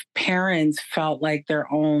 my parents felt like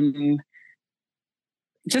their own,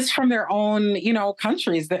 just from their own,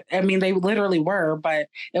 countries that, I mean, they literally were, but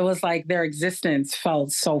it was like their existence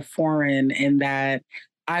felt so foreign in that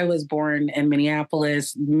I was born in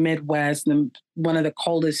Minneapolis, Midwest, one of the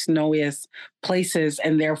coldest, snowiest places,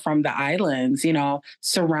 and they're from the islands,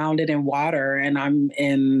 surrounded in water. And I'm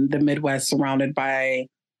in the Midwest surrounded by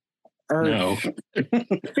earth,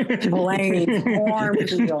 plains,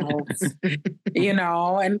 cornfields,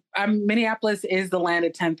 and Minneapolis is the land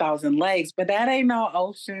of 10,000 lakes, but that ain't no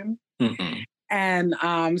ocean. Mm-mm. And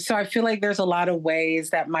so I feel like there's a lot of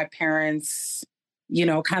ways that my parents,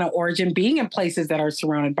 kind of origin being in places that are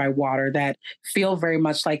surrounded by water that feel very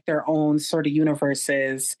much like their own sort of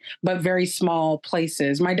universes, but very small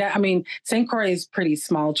places. My dad, St. Croix is pretty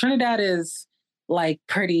small. Trinidad is like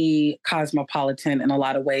pretty cosmopolitan in a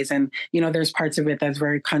lot of ways. And, there's parts of it that's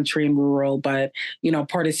very country and rural, but,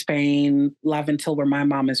 Port of Spain, Laventil, where my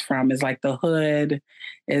mom is from, is like the hood,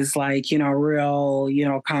 is like, real,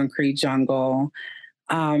 concrete jungle.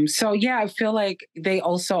 So yeah, I feel like they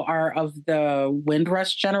also are of the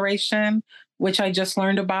Windrush generation, which I just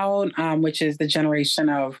learned about, which is the generation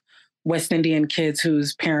of West Indian kids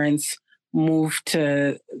whose parents moved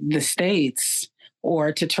to the States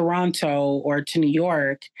or to Toronto or to New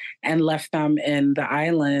York and left them in the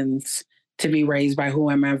islands to be raised by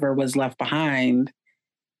whomever was left behind.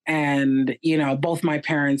 And, both my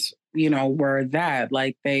parents, were that,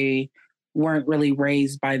 like they weren't really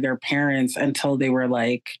raised by their parents until they were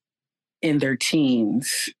like in their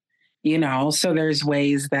teens, so there's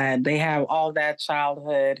ways that they have all that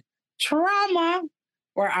childhood trauma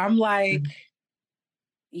where I'm like,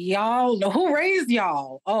 y'all, who raised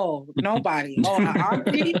y'all? Oh, nobody. Oh,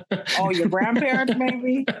 auntie? Oh, your grandparents,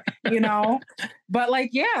 maybe, But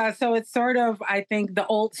like, yeah, so it's sort of, I think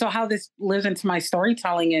so how this lives into my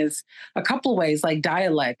storytelling is a couple ways, like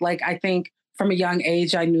dialect. Like, I think from a young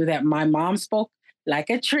age, I knew that my mom spoke like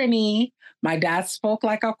a Trini. My dad spoke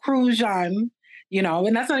like a Crujan,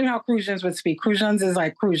 and that's not even how Cruzans would speak. Cruzans is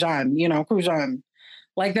like Crujan, Crujan.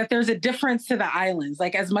 Like that there's a difference to the islands.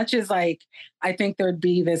 Like as much as like, I think there'd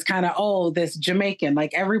be this kind of, this Jamaican,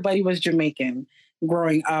 like everybody was Jamaican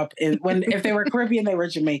growing up. If they were Caribbean, they were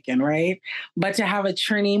Jamaican, right? But to have a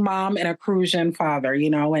Trini mom and a Crucian father,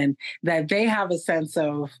 and that they have a sense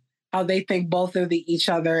of how they think both of each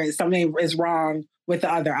other, something is wrong with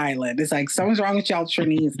the other island. It's like, something's wrong with y'all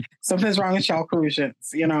Trinis, something's wrong with y'all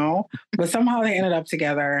Crucians, but somehow they ended up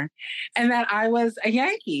together. And that I was a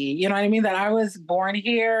Yankee, you know what I mean? That I was born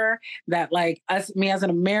here, that like me as an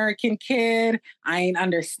American kid, I ain't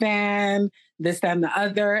understand this, that, and the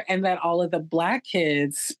other. And that all of the Black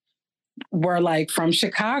kids were like from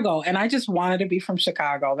Chicago. And I just wanted to be from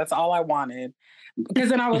Chicago. That's all I wanted. Because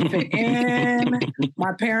then I would fit in.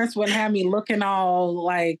 My parents wouldn't have me looking all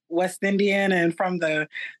like West Indian and from the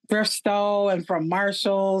thrift store and from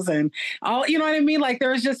Marshalls and all, you know what I mean? Like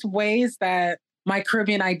there's just ways that my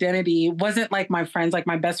Caribbean identity wasn't like my friends, like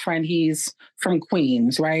my best friend, he's from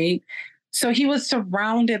Queens, right? So he was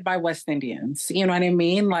surrounded by West Indians, you know what I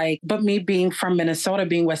mean? Like, but me being from Minnesota,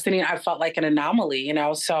 being West Indian, I felt like an anomaly,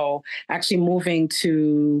 So actually moving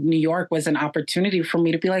to New York was an opportunity for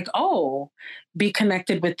me to be like, be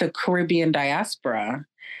connected with the Caribbean diaspora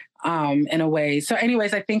in a way. So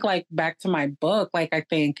anyways, I think like back to my book, like I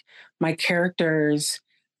think my characters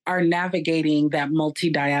are navigating that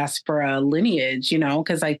multi-diaspora lineage,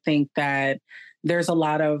 because I think that there's a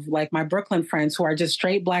lot of like my Brooklyn friends who are just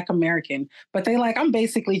straight Black American, but they like, I'm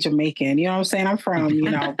basically Jamaican. You know what I'm saying? I'm from,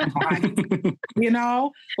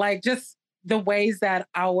 like just the ways that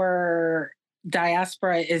our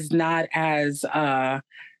diaspora is not as,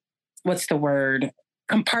 what's the word?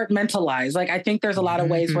 Compartmentalized. Like, I think there's a lot of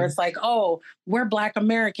ways where it's like, we're Black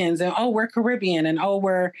Americans and we're Caribbean and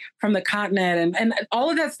we're from the continent. And all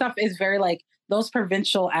of that stuff is very like, those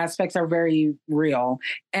provincial aspects are very real.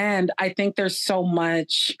 And I think there's so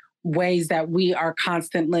much ways that we are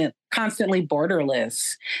constantly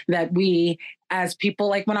borderless, that we as people,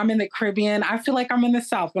 like when I'm in the Caribbean, I feel like I'm in the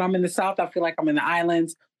South. When I'm in the South, I feel like I'm in the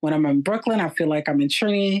islands. When I'm in Brooklyn, I feel like I'm in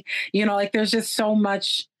Trinity. Like there's just so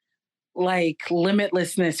much like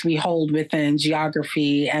limitlessness we hold within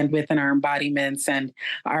geography and within our embodiments and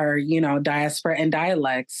our, diaspora and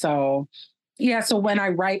dialects. So yeah, so when I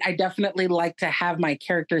write, I definitely like to have my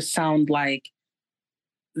characters sound like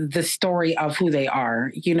the story of who they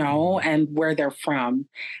are, and where they're from.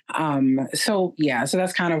 So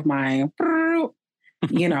that's kind of my,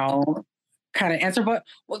 kind of answer. But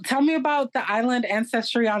tell me about the island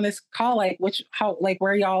ancestry on this call. Like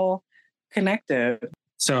where y'all connected?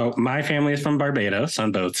 So my family is from Barbados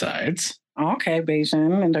on both sides. Okay,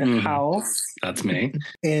 Bayesian in the house. That's me.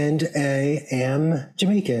 And I am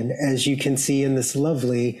Jamaican, as you can see in this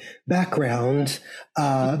lovely background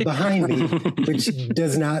behind me, which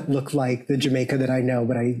does not look like the Jamaica that I know,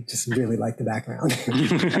 but I just really like the background.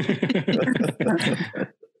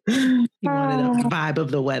 You wanted the vibe of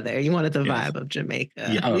the weather. You wanted the vibe of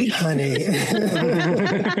Jamaica. Honey.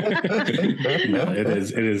 No, it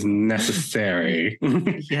is necessary.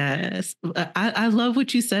 Yes. I love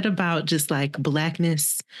what you said about just like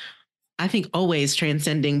Blackness. I think always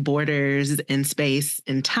transcending borders and space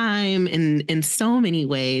and time in so many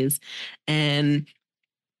ways. And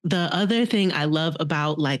the other thing I love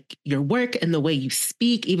about like your work and the way you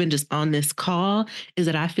speak, even just on this call, is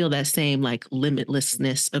that I feel that same like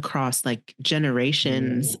limitlessness across like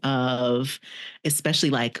generations of especially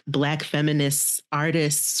like Black feminist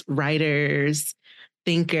artists, writers,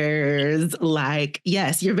 thinkers. Like,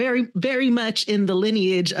 yes, you're very, very much in the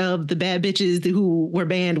lineage of the bad bitches who were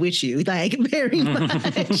banned with you, like very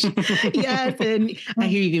much. Yes. And I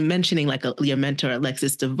hear you mentioning like your mentor,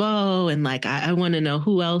 Alexis DeVoe. And like, I want to know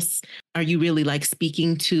who else are you really like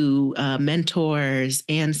speaking to, mentors,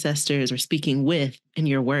 ancestors, or speaking with in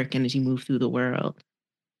your work and as you move through the world?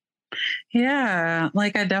 Yeah,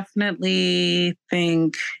 like I definitely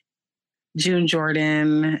think June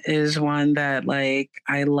Jordan is one that like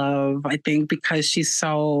I love. I think because she's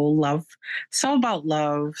so about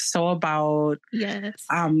love, so about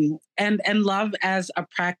and love as a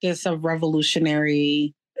practice of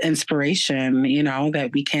revolutionary inspiration,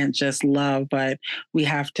 that we can't just love, but we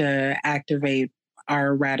have to activate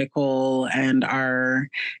our radical and our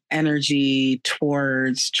energy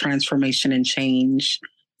towards transformation and change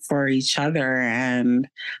for each other. And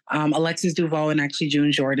Alexis DeVoe and actually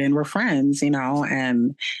June Jordan were friends,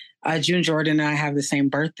 and June Jordan and I have the same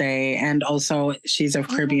birthday, and also she's of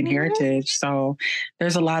Caribbean heritage. So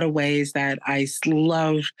there's a lot of ways that I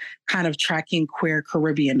love kind of tracking queer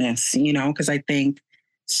Caribbeanness, because I think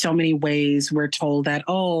so many ways we're told that,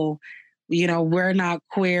 we're not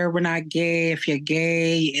queer, we're not gay. If you're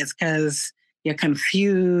gay, it's because you're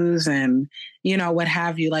confused and, what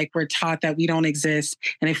have you. Like we're taught that we don't exist.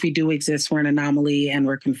 And if we do exist, we're an anomaly and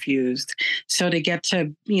we're confused. So to get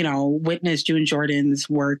to, witness June Jordan's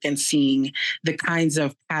work and seeing the kinds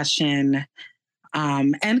of passion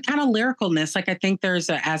and kind of lyricalness, like I think there's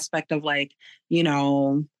an aspect of like,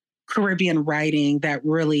 Caribbean writing that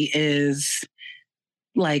really is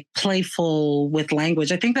like playful with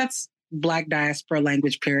language. I think that's Black diaspora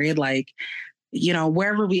language, period. Like,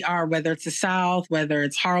 wherever we are, whether it's the South, whether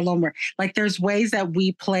it's Harlem, or like there's ways that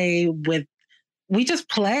we just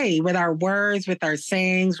play with our words, with our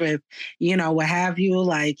sayings, with, what have you,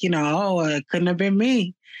 like, it couldn't have been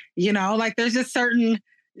me, like there's just certain,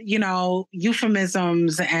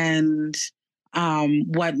 euphemisms and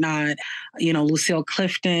whatnot. Lucille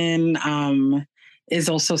Clifton is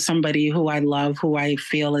also somebody who I love, who I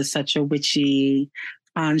feel is such a witchy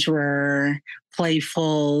conjurer,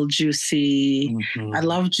 playful, juicy. I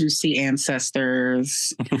love juicy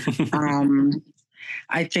ancestors.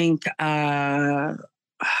 I think, I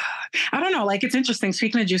don't know, like it's interesting.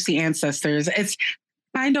 Speaking of juicy ancestors, it's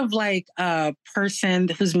kind of like a person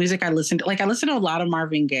whose music I listen to. Like I listen to a lot of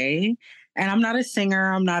Marvin Gaye, and I'm not a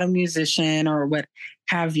singer, I'm not a musician or what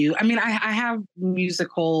have you. I mean, I have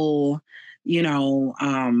musical,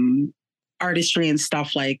 artistry and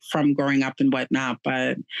stuff like from growing up and whatnot.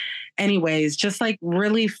 But anyways, just like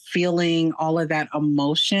really feeling all of that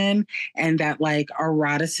emotion and that like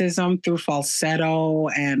eroticism through falsetto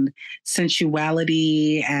and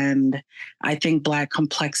sensuality. And I think Black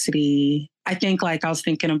complexity. I think like I was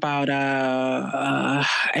thinking about,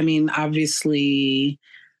 obviously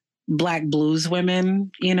Black blues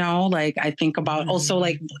women, like I think about also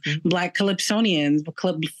like Black Calypsonians,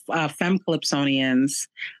 femme Calypsonians.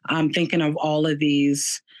 I'm thinking of all of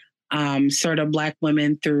these sort of Black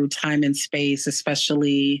women through time and space,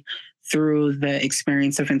 especially through the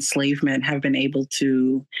experience of enslavement, have been able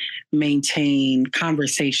to maintain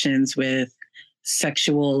conversations with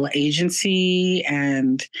sexual agency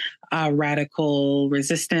and radical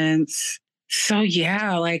resistance. So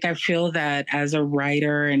yeah, like I feel that as a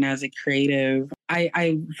writer and as a creative,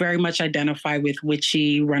 I very much identify with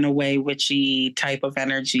witchy, runaway witchy type of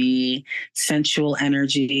energy, sensual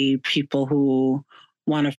energy, people who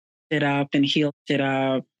want to it up and heal it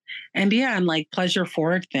up. And yeah, and like pleasure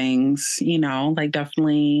forward things, like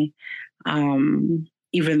definitely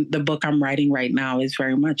even the book I'm writing right now is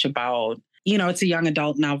very much about, it's a young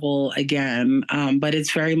adult novel again, but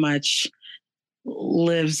it's very much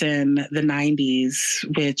lives in the 90s,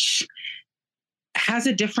 which has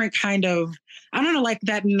a different kind of, I don't know, like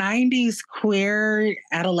that 90s queer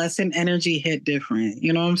adolescent energy hit different.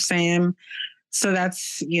 You know what I'm saying? So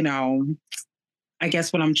that's, I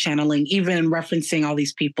guess what I'm channeling, even referencing all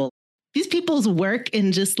these people. These people's work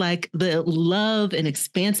and just like the love and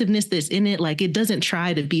expansiveness that's in it, like it doesn't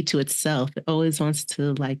try to be to itself. It always wants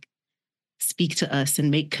to like speak to us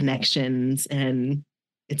and make connections. And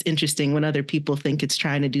it's interesting when other people think it's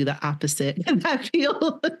trying to do the opposite. And I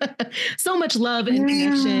feel so much love and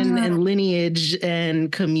connection and lineage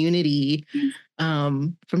and community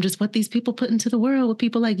from just what these people put into the world, what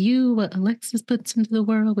people like you, what Alexis puts into the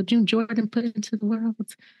world, what June Jordan put into the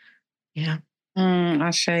world. Yeah.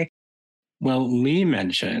 Ashe. Well, Lee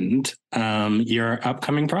mentioned your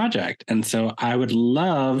upcoming project. And so I would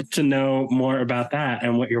love to know more about that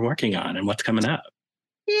and what you're working on and what's coming up.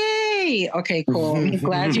 Yay! Okay, cool. I'm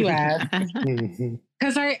glad you asked.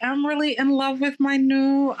 Because I am really in love with my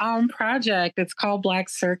new project. It's called Black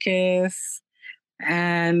Circus.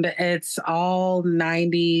 And it's all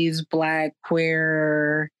 90s Black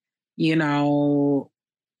queer,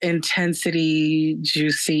 intensity,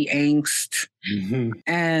 juicy angst.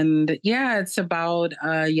 And yeah, it's about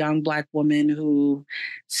a young Black woman who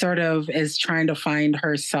sort of is trying to find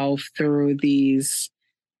herself through these,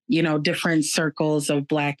 different circles of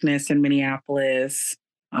Blackness in Minneapolis,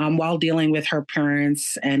 while dealing with her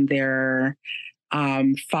parents and their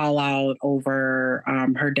fallout over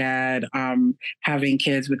her dad having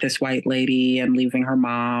kids with this white lady and leaving her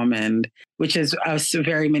mom, and which is a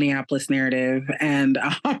very Minneapolis narrative. And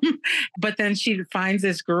but then she finds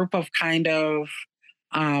this group of kind of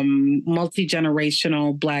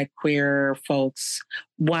multi-generational Black queer folks,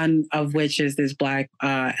 one of which is this Black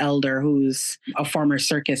elder who's a former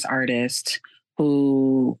circus artist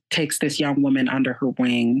who takes this young woman under her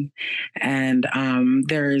wing. And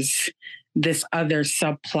there's this other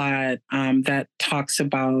subplot that talks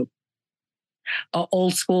about an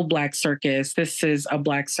old school Black circus. This is a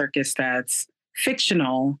Black circus that's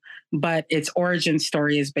fictional, but its origin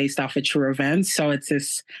story is based off of true events. So it's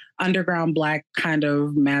this underground Black kind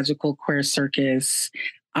of magical queer circus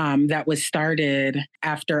that was started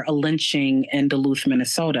after a lynching in Duluth,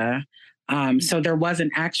 Minnesota. So there was an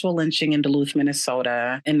actual lynching in Duluth,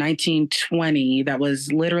 Minnesota in 1920 that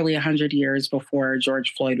was literally 100 years before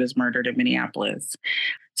George Floyd was murdered in Minneapolis.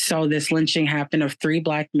 So this lynching happened of 3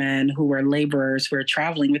 Black men who were laborers who were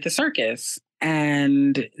traveling with the circus.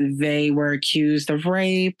 And they were accused of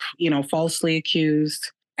rape, falsely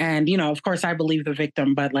accused. And, of course, I believe the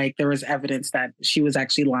victim, but like there was evidence that she was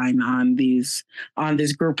actually lying on this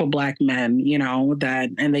group of Black men,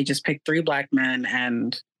 and they just picked 3 Black men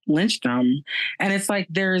and lynched them. And it's like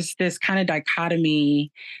there's this kind of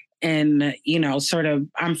dichotomy in, sort of,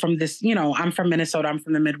 I'm from Minnesota, I'm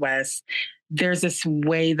from the Midwest. There's this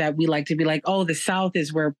way that we like to be like, oh, the South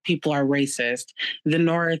is where people are racist. The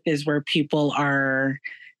North is where people are,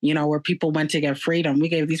 where people went to get freedom. We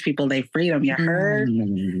gave these people their freedom, you heard?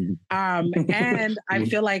 And I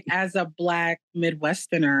feel like as a Black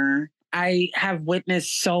Midwesterner, I have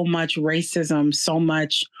witnessed so much racism, so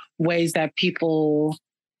much ways that people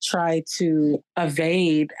try to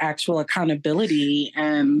evade actual accountability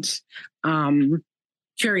and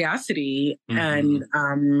curiosity and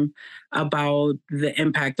about the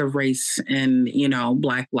impact of race in,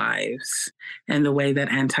 Black lives and the way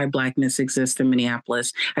that anti-Blackness exists in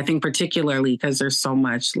Minneapolis. I think particularly because there's so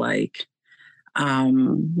much like,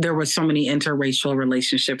 there were so many interracial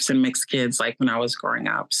relationships and mixed kids like when I was growing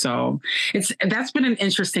up. So that's been an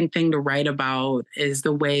interesting thing to write about, is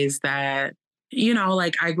the ways that,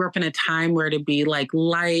 like I grew up in a time where to be like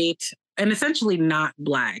light and essentially not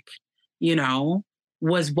Black,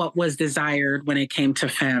 was what was desired when it came to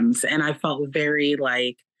femmes. And I felt very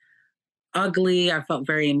like ugly. I felt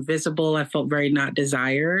very invisible. I felt very not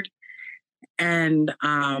desired. And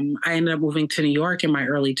I ended up moving to New York in my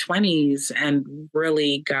early 20s and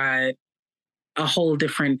really got a whole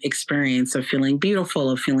different experience of feeling beautiful,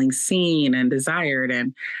 of feeling seen and desired.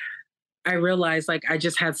 And I realized like I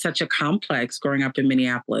just had such a complex growing up in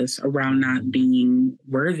Minneapolis around not being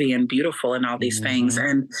worthy and beautiful and all these things.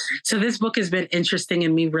 And so this book has been interesting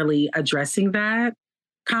in me really addressing that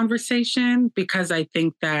conversation, because I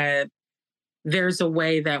think that there's a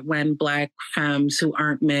way that when Black femmes who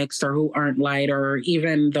aren't mixed or who aren't light, or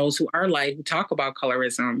even those who are light who talk about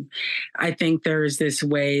colorism, I think there's this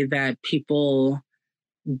way that people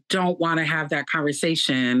don't want to have that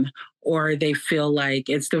conversation, or they feel like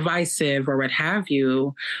it's divisive or what have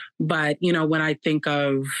you. But, you know, when I think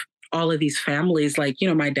of all of these families, like, you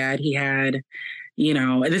know, my dad, he had, you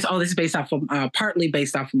know, this is based off of partly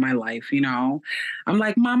based off of my life. You know, I'm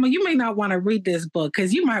like, Mama, you may not want to read this book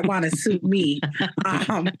because you might want to sue me.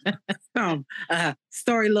 Some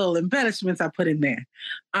story little embellishments I put in there.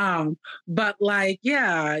 But like,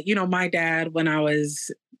 yeah, you know, my dad, when I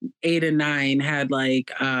was 8 and 9, had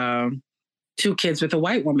like 2 kids with a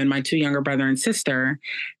white woman, my 2 younger brother and sister.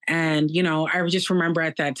 And, you know, I just remember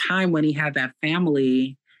at that time when he had that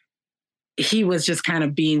family, he was just kind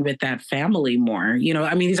of being with that family more. You know,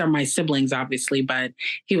 I mean, these are my siblings, obviously, but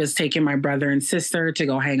he was taking my brother and sister to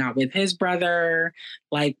go hang out with his brother,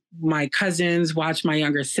 like my cousins, watch my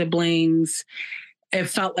younger siblings. It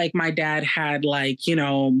felt like my dad had, like, you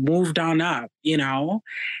know, moved on up, you know?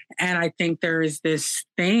 And I think there is this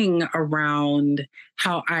thing around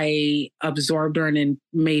how I absorbed and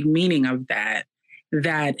made meaning of that.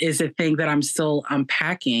 That is a thing that I'm still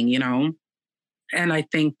unpacking, you know? And I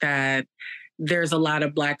think that there's a lot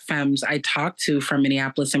of Black femmes I talk to from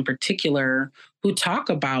Minneapolis in particular who talk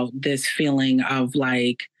about this feeling of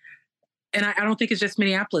like, and I don't think it's just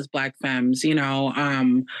Minneapolis Black femmes, you know,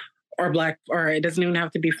 or it doesn't even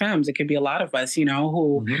have to be femmes. It could be a lot of us, you know,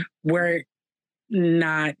 who were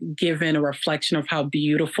not given a reflection of how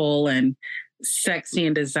beautiful and sexy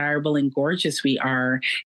and desirable and gorgeous we are.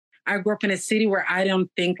 I grew up in a city where I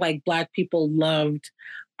don't think like Black people loved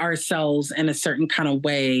ourselves in a certain kind of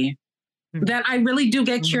way that I really do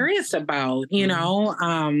get curious about, you know,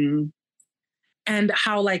 and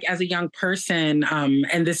how like as a young person,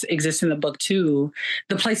 and this exists in the book too,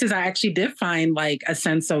 the places I actually did find like a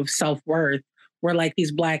sense of self-worth were like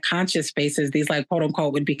these Black conscious spaces, these like quote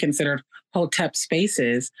unquote would be considered hotep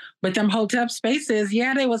spaces. But them hotep spaces,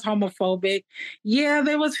 yeah, they was homophobic. Yeah,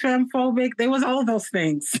 they was femphobic. They was all those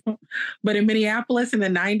things. But in Minneapolis in the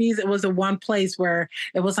 90s, it was the one place where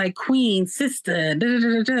it was like queen, sister, da, da,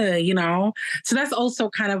 da, da, you know? So that's also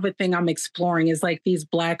kind of a thing I'm exploring, is like these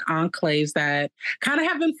Black enclaves that kind of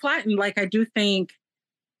have been flattened. Like I do think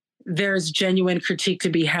there's genuine critique to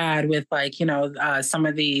be had with like, you know, some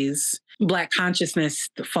of these Black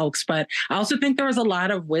consciousness folks. But I also think there was a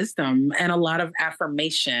lot of wisdom and a lot of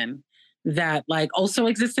affirmation that like also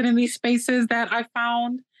existed in these spaces that I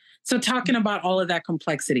found. So talking about all of that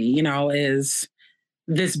complexity, you know, is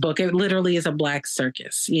this book. It literally is a Black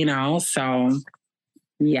circus, you know? So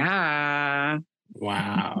yeah.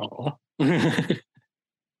 Wow.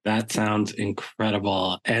 That sounds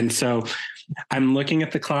incredible. And so I'm looking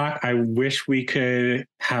at the clock. I wish we could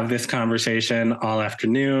have this conversation all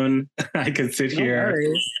afternoon. I could sit here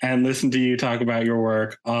and listen to you talk about your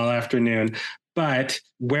work all afternoon. But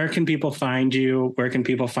where can people find you? Where can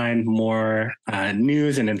people find more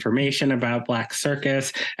news and information about Black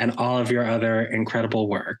Circus and all of your other incredible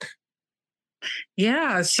work?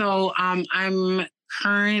 Yeah, so I'm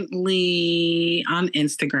currently on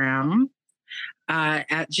Instagram.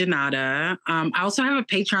 At Junauda. I also have a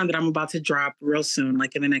Patreon that I'm about to drop real soon,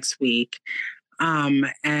 like in the next week.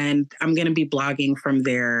 And I'm going to be blogging from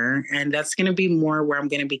there. And that's going to be more where I'm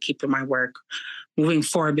going to be keeping my work moving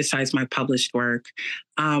forward besides my published work.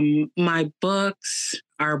 My books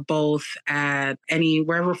are both at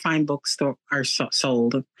wherever fine books are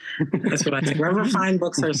sold. That's what I say. Wherever fine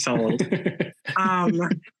books are sold.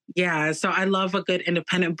 Yeah, so I love a good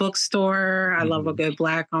independent bookstore. I love a good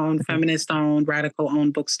Black-owned, feminist-owned,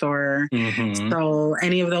 radical-owned bookstore. So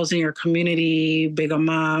any of those in your community, big them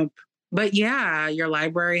up. But yeah, your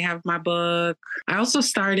library have my book. I also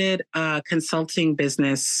started a consulting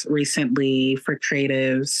business recently for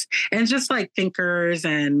creatives and just like thinkers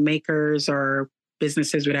and makers or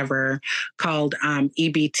businesses, whatever, called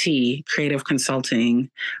EBT, Creative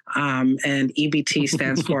Consulting. And EBT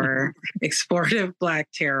stands for Explorative Black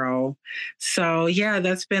Tarot. So yeah,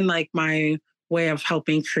 that's been like my way of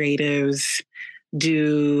helping creatives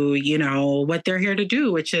do, you know, what they're here to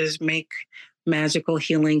do, which is make magical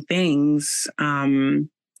healing things. And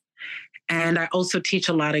I also teach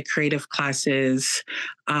a lot of creative classes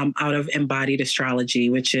out of embodied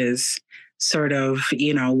astrology, which is sort of,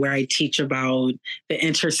 you know, where I teach about the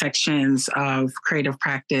intersections of creative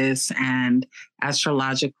practice and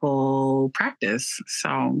astrological practice.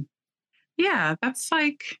 So Yeah, that's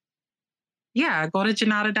like, yeah, go to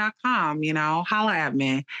Junauda.com, holla at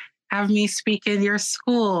me. Have me speak in your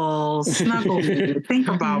school, snuggle me, think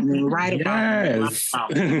about me, write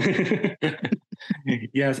about me.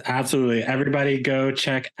 Yes, absolutely. Everybody go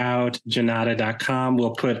check out Junauda.com.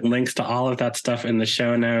 We'll put links to all of that stuff in the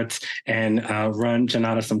show notes, and run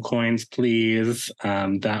Junauda some coins, please.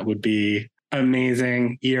 That would be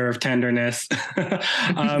amazing. Year of tenderness. But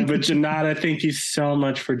Junauda, thank you so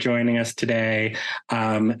much for joining us today.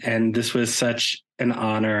 And this was such an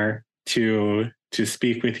honor to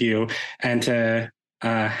speak with you and to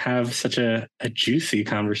have such a juicy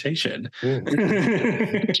conversation.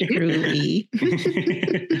 Truly.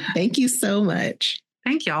 Thank you so much.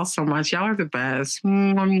 Thank y'all so much. Y'all are the best.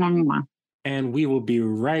 And we will be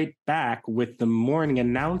right back with the morning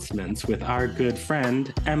announcements with our good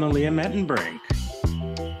friend, Emilia Mettenbrink.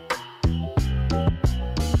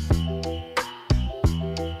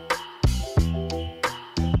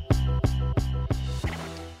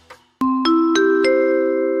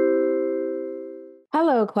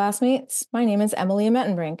 Hello, classmates. My name is Emilia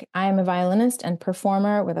Mettenbrink. I am a violinist and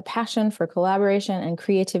performer with a passion for collaboration and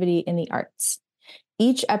creativity in the arts.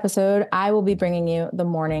 Each episode, I will be bringing you the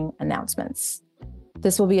morning announcements.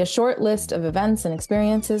 This will be a short list of events and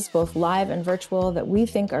experiences, both live and virtual, that we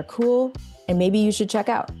think are cool and maybe you should check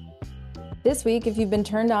out. This week, if you've been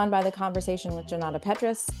turned on by the conversation with Junauda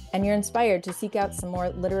Petrus and you're inspired to seek out some more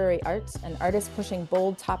literary arts and artists pushing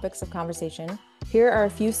bold topics of conversation, here are a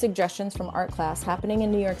few suggestions from art class happening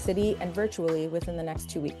in New York City and virtually within the next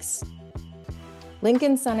 2 weeks.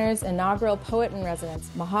 Lincoln Center's inaugural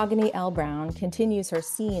poet-in-residence, Mahogany L. Brown, continues her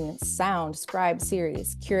Scene, Sound, Scribe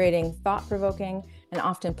series, curating thought-provoking and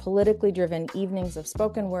often politically driven evenings of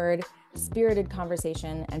spoken word, spirited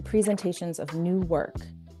conversation, and presentations of new work.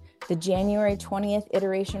 The January 20th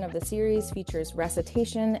iteration of the series features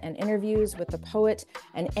recitation and interviews with the poet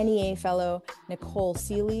and NEA fellow Nicole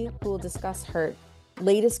Seeley, who will discuss her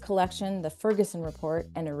latest collection, The Ferguson Report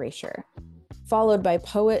and Erasure, followed by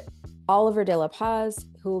poet Oliver de la Paz,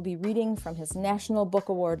 who will be reading from his National Book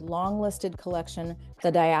Award long-listed collection,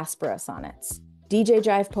 The Diaspora Sonnets. DJ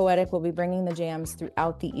Jive Poetic will be bringing the jams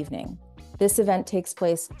throughout the evening. This event takes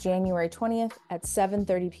place January 20th at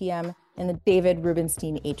 7:30 p.m. in the David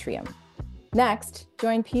Rubenstein Atrium. Next,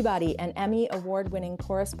 join Peabody and Emmy Award-winning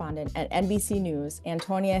correspondent at NBC News,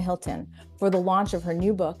 Antonia Hilton, for the launch of her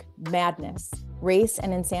new book, Madness: Race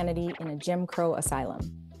and Insanity in a Jim Crow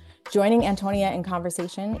Asylum. Joining Antonia in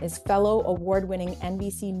conversation is fellow award-winning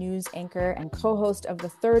NBC News anchor and co-host of the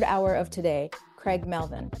third hour of Today, Craig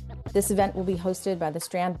Melvin. This event will be hosted by the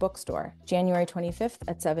Strand Bookstore, January 25th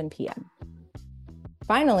at 7 p.m.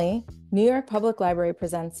 Finally, New York Public Library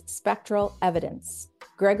presents Spectral Evidence,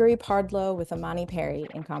 Gregory Pardlow with Imani Perry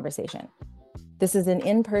in conversation. This is an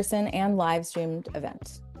in-person and live-streamed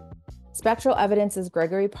event. Spectral Evidence is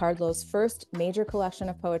Gregory Pardlow's first major collection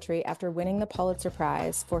of poetry after winning the Pulitzer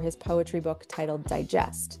Prize for his poetry book titled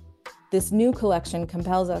Digest. This new collection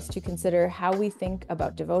compels us to consider how we think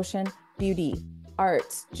about devotion, beauty,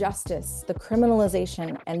 art, justice, the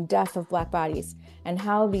criminalization and death of Black bodies, and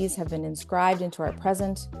how these have been inscribed into our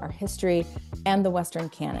present, our history, and the Western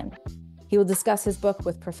canon. He will discuss his book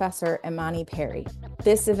with Professor Imani Perry.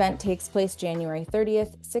 This event takes place January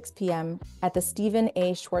 30th, 6 p.m. at the Stephen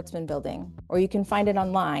A. Schwartzman Building, or you can find it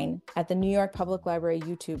online at the New York Public Library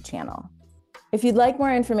YouTube channel. If you'd like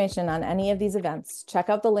more information on any of these events, check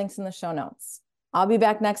out the links in the show notes. I'll be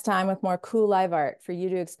back next time with more cool live art for you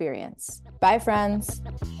to experience. Bye, friends.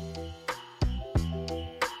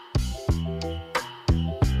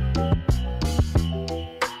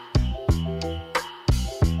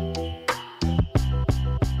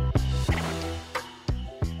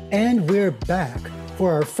 And we're back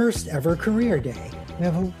for our first ever career day. We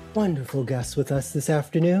have a wonderful guest with us this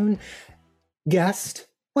afternoon. Guest,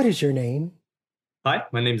 what is your name? Hi,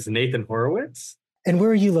 my name is Nathan Horowitz. And where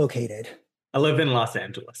are you located? I live in Los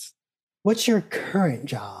Angeles. What's your current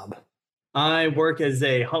job? I work as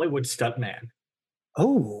a Hollywood stuntman.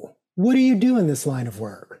 Oh, what do you do in this line of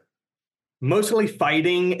work? Mostly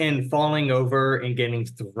fighting and falling over and getting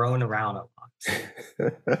thrown around a lot.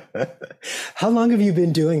 How long have you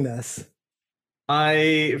been doing this?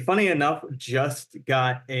 I, funny enough, just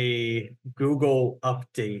got a Google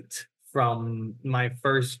update from my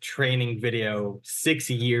first training video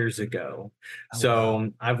 6 years ago.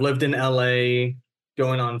 Wow. I've lived in LA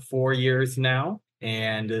going on 4 years now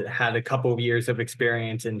and had a couple of years of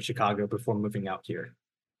experience in Chicago before moving out here.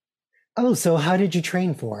 Oh, so how did you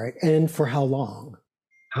train for it and for how long?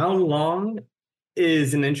 How long?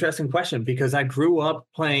 is an interesting question because I grew up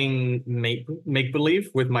playing make-believe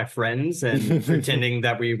with my friends and pretending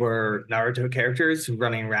that we were Naruto characters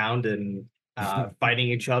running around and fighting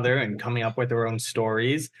each other and coming up with their own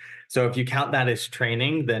stories. So if you count that as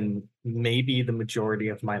training, then maybe the majority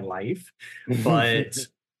of my life. But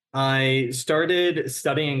I started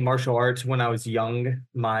studying martial arts when I was young.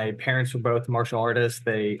 My parents were both martial artists.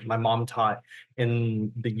 My mom taught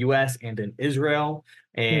in the US and in Israel.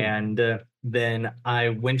 And then I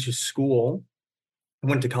went to school. I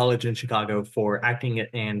went to college in Chicago for acting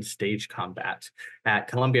and stage combat at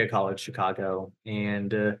Columbia College, Chicago,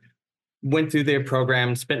 and went through their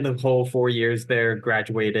program, spent the whole 4 years there,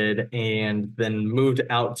 graduated, and then moved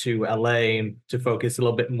out to LA to focus a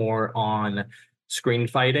little bit more on screen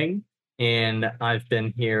fighting. And I've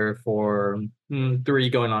been here for 3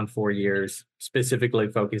 going on 4 years,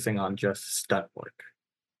 specifically focusing on just stunt work.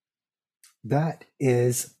 That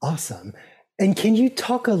is awesome. And can you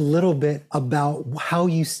talk a little bit about how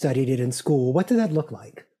you studied it in school? What did that look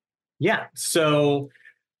like? Yeah, so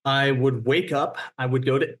I would wake up, I would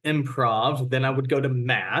go to improv, then I would go to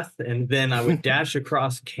math, and then I would dash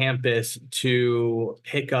across campus to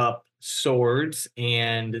pick up swords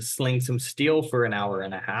and sling some steel for an hour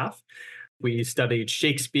and a half. We studied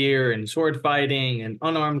Shakespeare and sword fighting and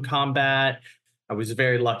unarmed combat. I was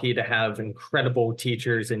very lucky to have incredible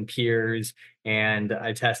teachers and peers, and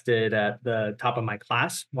I tested at the top of my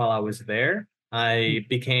class while I was there. I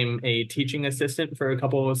became a teaching assistant for a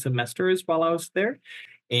couple of semesters while I was there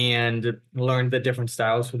and learned the different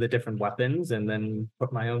styles for the different weapons and then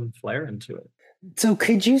put my own flair into it. So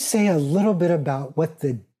could you say a little bit about what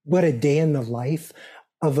a day in the life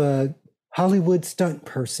of a Hollywood stunt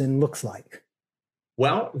person looks like?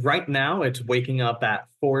 Well, right now it's waking up at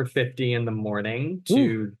 4:50 in the morning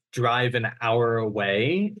to drive an hour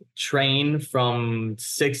away, train from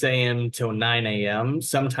 6 a.m. till 9 a.m.,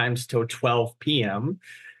 sometimes till 12 p.m.,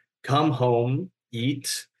 come home,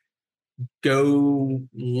 eat, go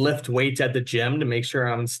lift weights at the gym to make sure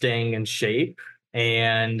I'm staying in shape,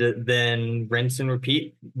 and then rinse and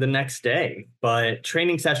repeat the next day. But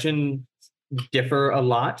training sessions differ a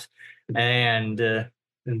lot, and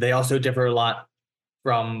they also differ a lot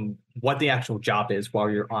from what the actual job is while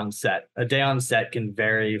you're on set. A day on set can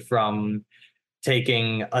vary from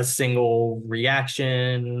taking a single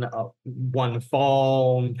reaction, one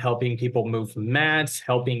fall, helping people move mats,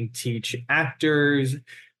 helping teach actors,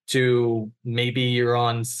 to maybe you're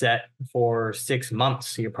on set for 6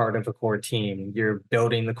 months, you're part of a core team, you're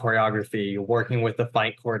building the choreography, you're working with the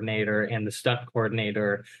fight coordinator and the stunt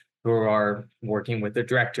coordinator who are working with the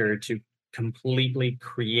director to completely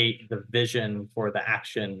create the vision for the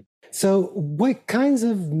action. So what kinds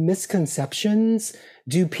of misconceptions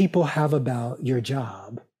do people have about your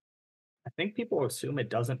job? I think people assume it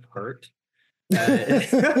doesn't hurt.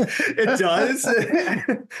 It does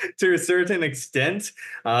to a certain extent.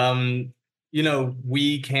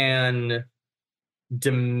 We can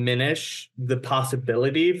diminish the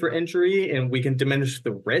possibility for injury and we can diminish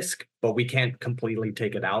the risk, but we can't completely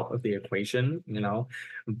take it out of the equation,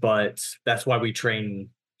 but that's why we train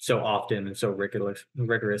so often and so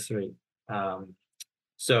rigorously,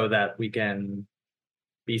 so that we can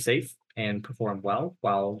be safe and perform well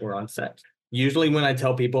while we're on set. Usually when I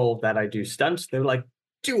tell people that I do stunts, they're like,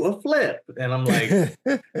 do a flip. And I'm like,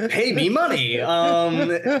 pay me money.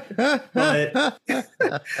 But,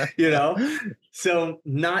 so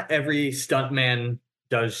not every stuntman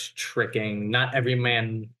does tricking. Not every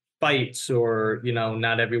man fights, or,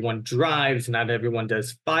 not everyone drives. Not everyone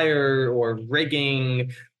does fire or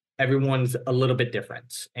rigging. Everyone's a little bit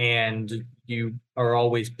different. And you are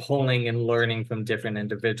always pulling and learning from different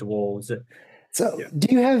individuals. So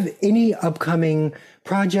do you have any upcoming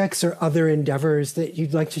projects or other endeavors that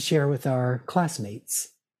you'd like to share with our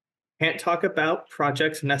classmates? Can't talk about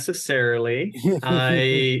projects necessarily.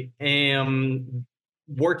 I am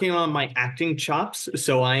working on my acting chops.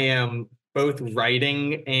 So I am both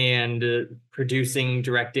writing and producing,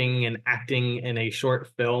 directing, and acting in a short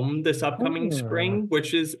film this upcoming spring,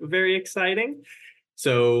 which is very exciting.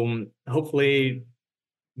 So hopefully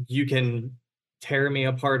you can tear me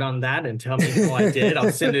apart on that and tell me how I did.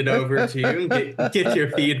 I'll send it over to you and get your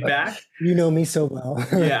feedback. You know me so well.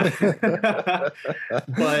 Yeah.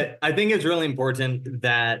 But I think it's really important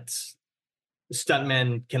that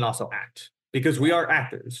stuntmen can also act, because we are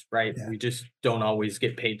actors, right? Yeah. We just don't always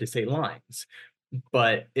get paid to say lines.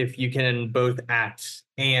 But if you can both act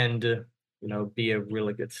and, be a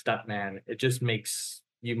really good stuntman, it just makes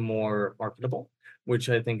you more marketable, which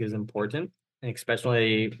I think is important,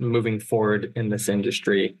 especially moving forward in this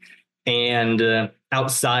industry. And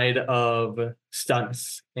outside of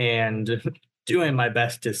stunts and doing my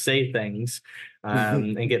best to say things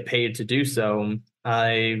and get paid to do so.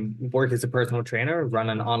 I work as a personal trainer, run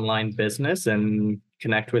an online business, and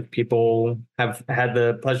connect with people, have had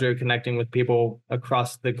the pleasure of connecting with people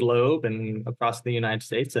across the globe and across the United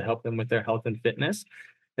States to help them with their health and fitness.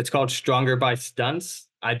 It's called Stronger by Stunts.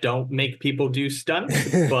 I don't make people do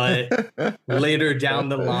stunts, but later down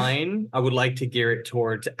the line, I would like to gear it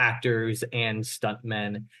towards actors and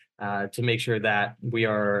stuntmen to make sure that we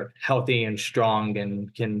are healthy and strong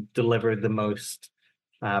and can deliver the most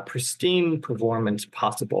pristine performance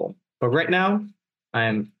possible. But right now,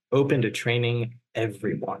 I'm open to training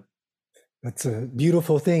everyone. That's a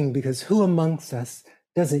beautiful thing, because who amongst us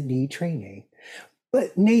doesn't need training?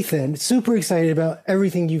 But Nathan, super excited about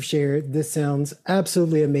everything you've shared. This sounds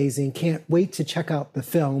absolutely amazing. Can't wait to check out the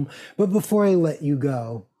film. But before I let you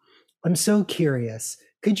go, I'm so curious.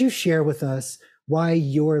 Could you share with us why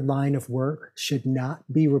your line of work should not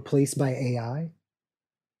be replaced by AI?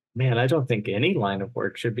 Man, I don't think any line of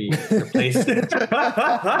work should be replaced.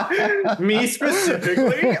 Me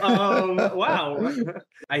specifically. Wow.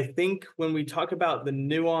 I think when we talk about the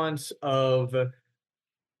nuance of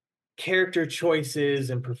character choices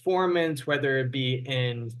and performance, whether it be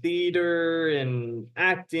in theater and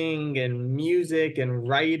acting and music and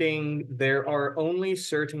writing, there are only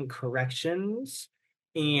certain corrections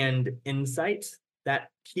and insights that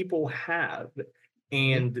people have.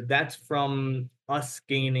 And that's from us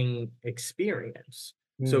gaining experience.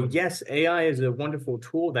 So yes, AI is a wonderful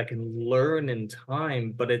tool that can learn in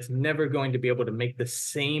time, but it's never going to be able to make the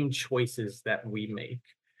same choices that we make,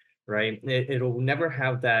 right? It'll never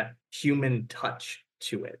have that human touch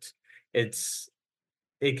to it.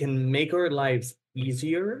 It can make our lives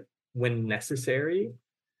easier when necessary,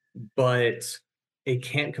 but it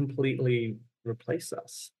can't completely replace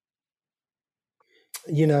us.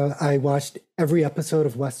 You know, I watched every episode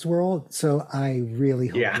of Westworld, so I really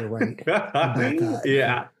hope you're right about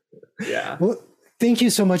that. Yeah. Well, thank you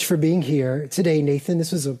so much for being here today, Nathan.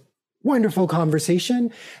 This was a wonderful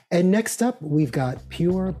conversation. And next up, we've got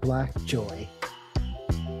Pure Black Joy.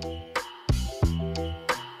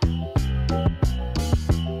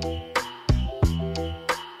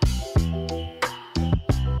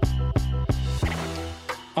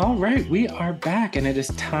 All right, we are back, and it is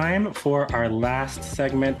time for our last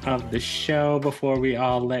segment of the show before we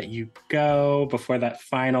all let you go, before that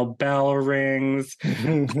final bell rings.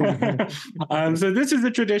 So this is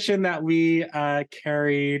a tradition that we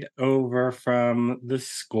carried over from the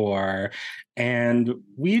score, and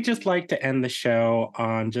we just like to end the show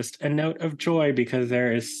on just a note of joy, because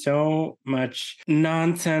there is so much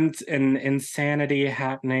nonsense and insanity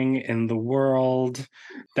happening in the world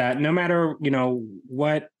that no matter,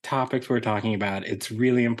 what topics we're talking about, it's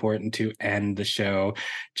really important to end the show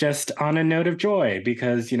just on a note of joy,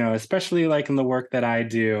 because, especially like in the work that I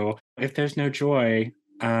do, if there's no joy,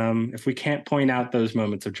 if we can't point out those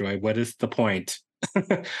moments of joy, what is the point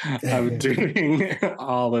of doing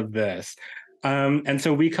all of this? And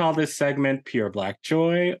so we call this segment Pure Black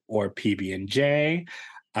Joy, or PB&J,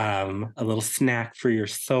 a little snack for your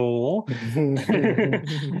soul.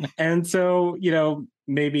 And so,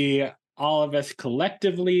 maybe all of us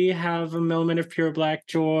collectively have a moment of pure Black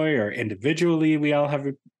joy, or individually we all have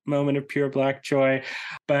a moment of pure Black joy.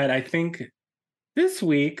 But I think this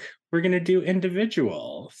week we're going to do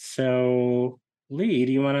individual. So, Lee,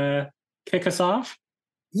 do you want to kick us off?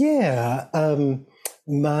 Yeah.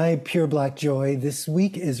 My pure Black joy this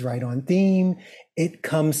week is right on theme. It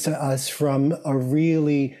comes to us from a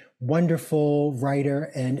really wonderful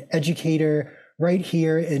writer and educator right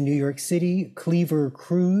here in New York City, Cleaver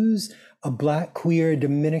Cruz, a Black queer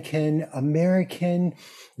Dominican American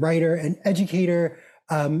writer and educator,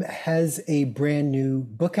 has a brand new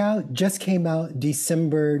book out, just came out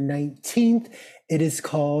December 19th. It is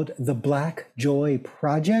called The Black Joy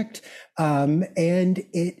Project, and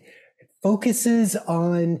it focuses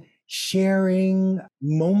on sharing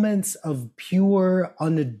moments of pure,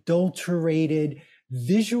 unadulterated,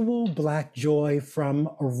 visual Black joy from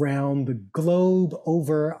around the globe,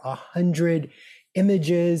 over 100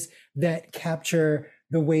 images that capture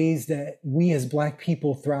the ways that we as Black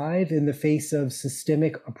people thrive in the face of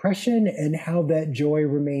systemic oppression, and how that joy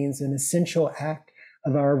remains an essential act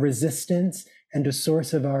of our resistance and a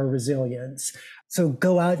source of our resilience. So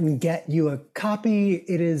go out and get you a copy.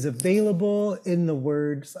 It is available, in the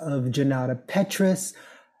words of Junauda Petrus,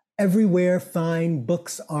 everywhere fine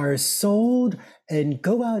books are sold. And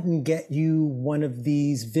go out and get you one of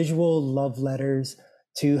these visual love letters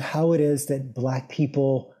to how it is that Black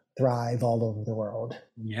people thrive all over the world.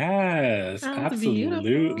 Yes, Sounds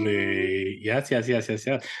absolutely. Yes.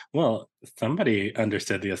 Well, somebody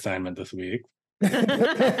understood the assignment this week.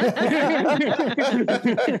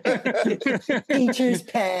 Teacher's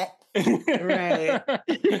pet. Right.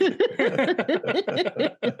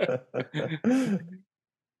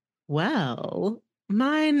 Well,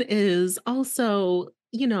 mine is also,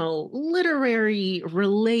 literary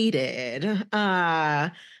related.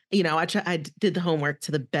 I did the homework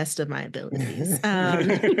to the best of my abilities.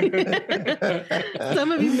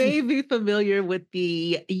 Some of you may be familiar with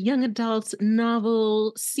the young adult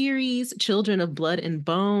novel series Children of Blood and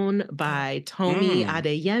Bone by Tomi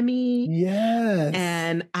Adeyemi. Yes.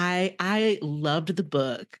 And I loved the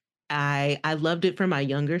book. I loved it for my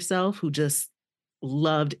younger self, who just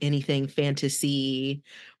loved anything fantasy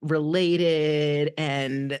related,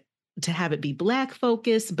 and to have it be Black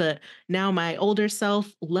focused. But now my older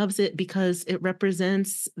self loves it because it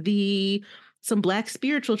represents some Black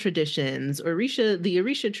spiritual traditions, the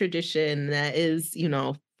Orisha tradition that is,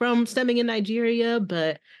 from stemming in Nigeria,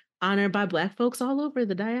 but honored by Black folks all over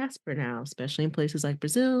the diaspora now, especially in places like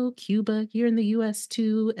Brazil, Cuba, here in the US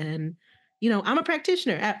too. And I'm a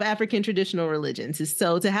practitioner at African traditional religions.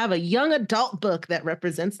 So to have a young adult book that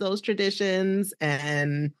represents those traditions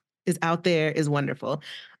and is out there is wonderful.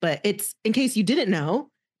 But it's, in case you didn't know,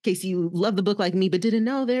 in case you love the book like me but didn't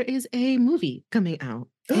know, there is a movie coming out.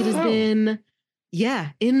 It has been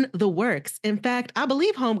in the works. In fact, I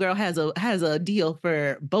believe Homegirl has a deal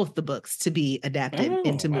for both the books to be adapted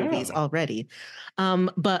into movies already.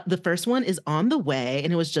 But the first one is on the way,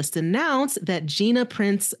 and it was just announced that Gina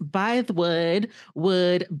Prince Bythewood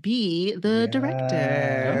would be the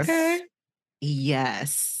director. Okay.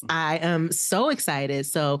 Yes, I am so excited.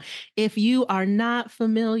 So if you are not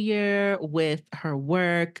familiar with her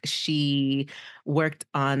work, she worked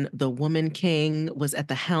on The Woman King, was at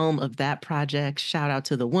the helm of that project. Shout out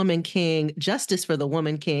to The Woman King. Justice for The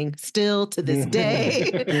Woman King, still to this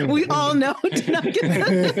day. We all know did not get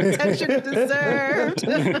the attention it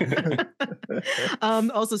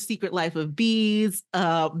deserved. Also Secret Life of Bees,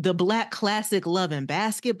 the Black classic Love and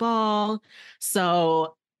Basketball.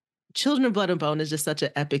 So Children of Blood and Bone is just such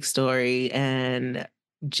an epic story, and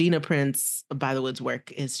Gina Prince Bythewood's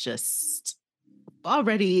work is just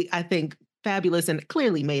already, I think, fabulous, and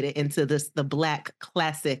clearly made it into the Black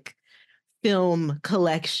classic film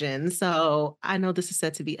collection. So I know this is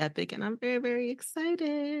set to be epic, and I'm very, very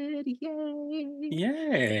excited. Yay.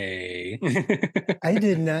 I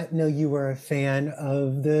did not know you were a fan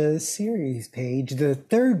of the series, Paige. The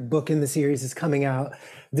third book in the series is coming out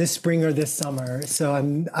this spring or this summer. So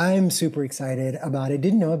I'm super excited about it.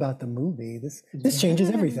 Didn't know about the movie. This changes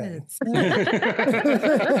everything.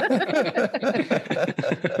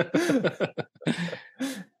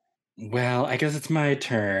 Well, I guess it's my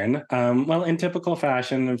turn. Well, in typical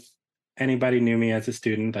fashion, if anybody knew me as a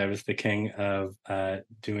student, I was the king of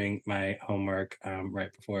doing my homework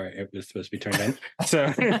right before it was supposed to be turned in.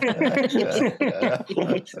 So,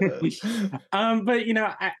 but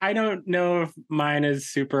I don't know if mine is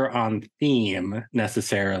super on theme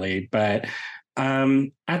necessarily, but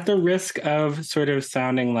at the risk of sort of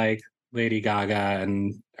sounding like Lady Gaga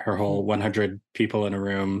and her whole 100 people in a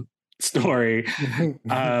room story,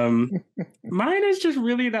 mine is just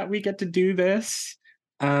really that we get to do this.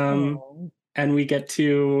 And we get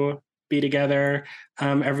to be together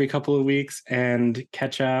every couple of weeks and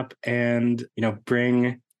catch up and,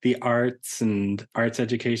 bring the arts and arts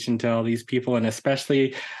education to all these people. And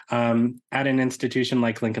especially at an institution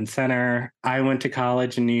like Lincoln Center. I went to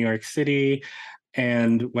college in New York City,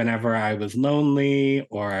 and whenever I was lonely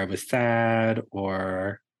or I was sad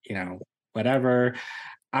or, whatever,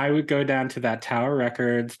 I would go down to that Tower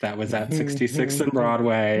Records that was at 66th and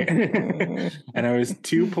Broadway. And I was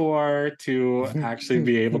too poor to actually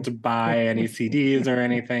be able to buy any CDs or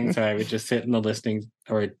anything. So I would just sit in the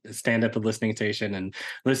stand at the listening station and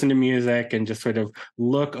listen to music and just sort of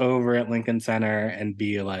look over at Lincoln Center and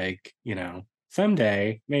be like,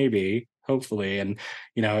 someday, maybe, hopefully. And,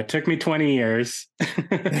 it took me 20 years,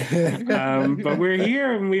 but we're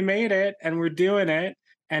here and we made it and we're doing it.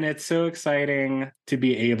 And it's so exciting to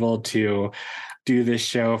be able to do this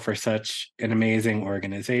show for such an amazing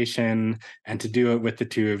organization and to do it with the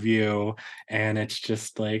two of you. And it's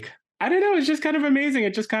just like, I don't know, it's just kind of amazing.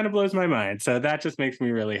 It just kind of blows my mind. So that just makes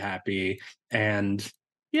me really happy. And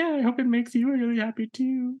yeah, I hope it makes you really happy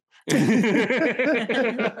too.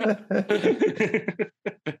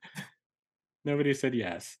 Nobody said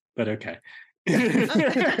yes, but okay.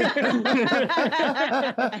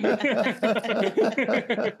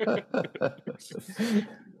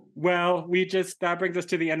 Well, that brings us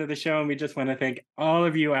to the end of the show, and we just want to thank all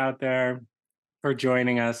of you out there for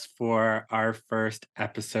joining us for our first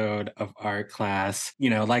episode of Art Class.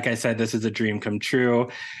 Like I said, this is a dream come true,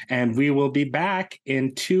 and we will be back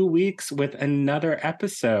in 2 weeks with another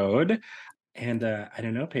episode. And I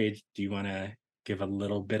don't know, Paige, do you want to give a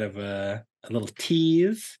little bit of a little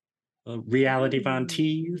tease? A reality Von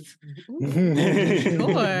tease?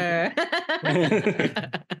 Sure.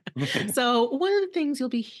 So one of the things you'll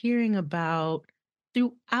be hearing about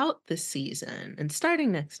throughout the season and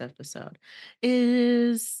starting next episode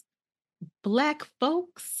is Black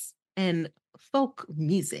folks and folk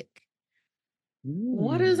music.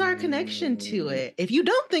 What is our connection to it? If you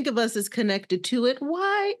don't think of us as connected to it,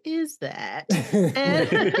 why is that?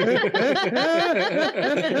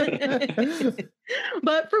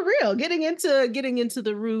 But for real, getting into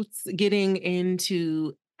the roots, getting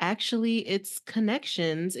into actually its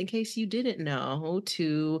connections, in case you didn't know,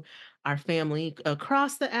 to our family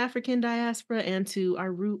across the African diaspora and to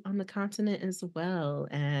our root on the continent as well.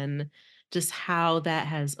 And just how that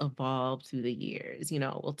has evolved through the years.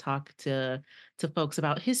 We'll talk to folks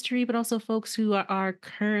about history, but also folks who are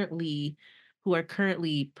currently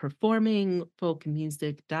performing folk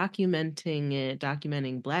music,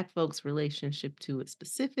 documenting Black folks' relationship to it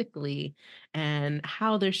specifically, and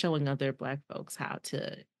how they're showing other Black folks how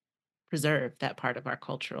to preserve that part of our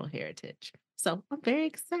cultural heritage. So I'm very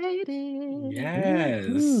excited. Yes.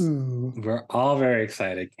 We're all very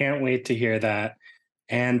excited. Can't wait to hear that.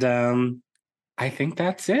 And I think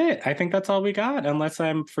that's it. I think that's all we got, unless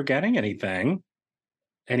I'm forgetting anything.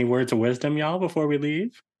 Any words of wisdom, y'all, before we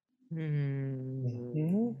leave?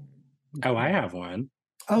 Mm-hmm. Oh, I have one.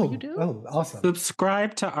 Oh, you do? Oh, awesome.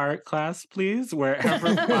 Subscribe to Art Class, please,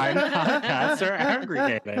 wherever fine podcasts are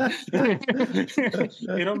aggregated.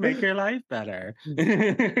 It'll make your life better. I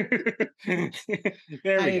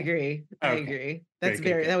agree.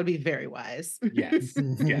 That would be very wise. Yes,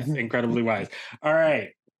 incredibly wise. All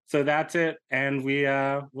right. So that's it. And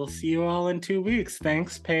we'll see you all in 2 weeks.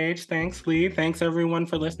 Thanks, Paige. Thanks, Lee. Thanks, everyone,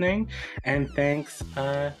 for listening. And thanks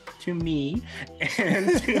to me and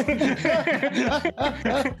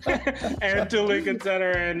to Lincoln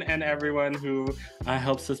Center and everyone who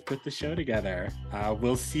helps us put the show together.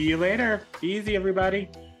 We'll see you later. Be easy, everybody.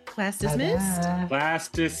 Class dismissed. Class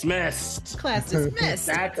dismissed. Class dismissed.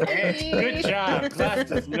 That's it. Good job. Class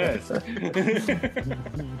dismissed.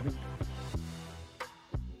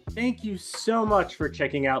 Thank you so much for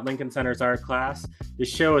checking out Lincoln Center's Art Class. The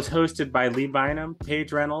show is hosted by Lee Bynum,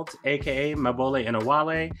 Paige Reynolds, aka Mabole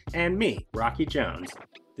Inawale, and me, Rocky Jones.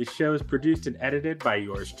 The show is produced and edited by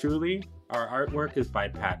yours truly. Our artwork is by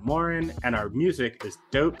Pat Morin, and our music is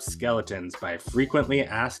Dope Skeletons by Frequently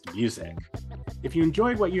Asked Music. If you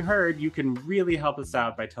enjoyed what you heard, you can really help us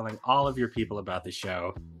out by telling all of your people about the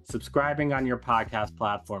show, subscribing on your podcast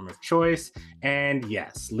platform of choice, and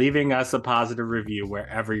yes, leaving us a positive review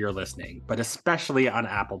wherever you're listening, but especially on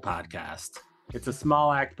Apple Podcasts. It's a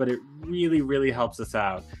small act, but it really, really helps us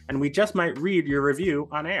out, and we just might read your review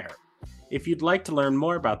on air. If you'd like to learn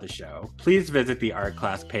more about the show, please visit the Art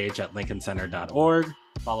Class page at lincolncenter.org.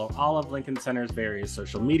 Follow all of Lincoln Center's various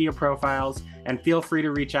social media profiles, and feel free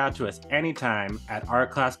to reach out to us anytime at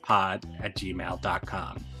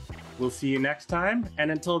artclasspod@gmail.com. We'll see you next time,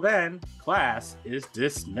 and until then, class is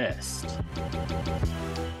dismissed.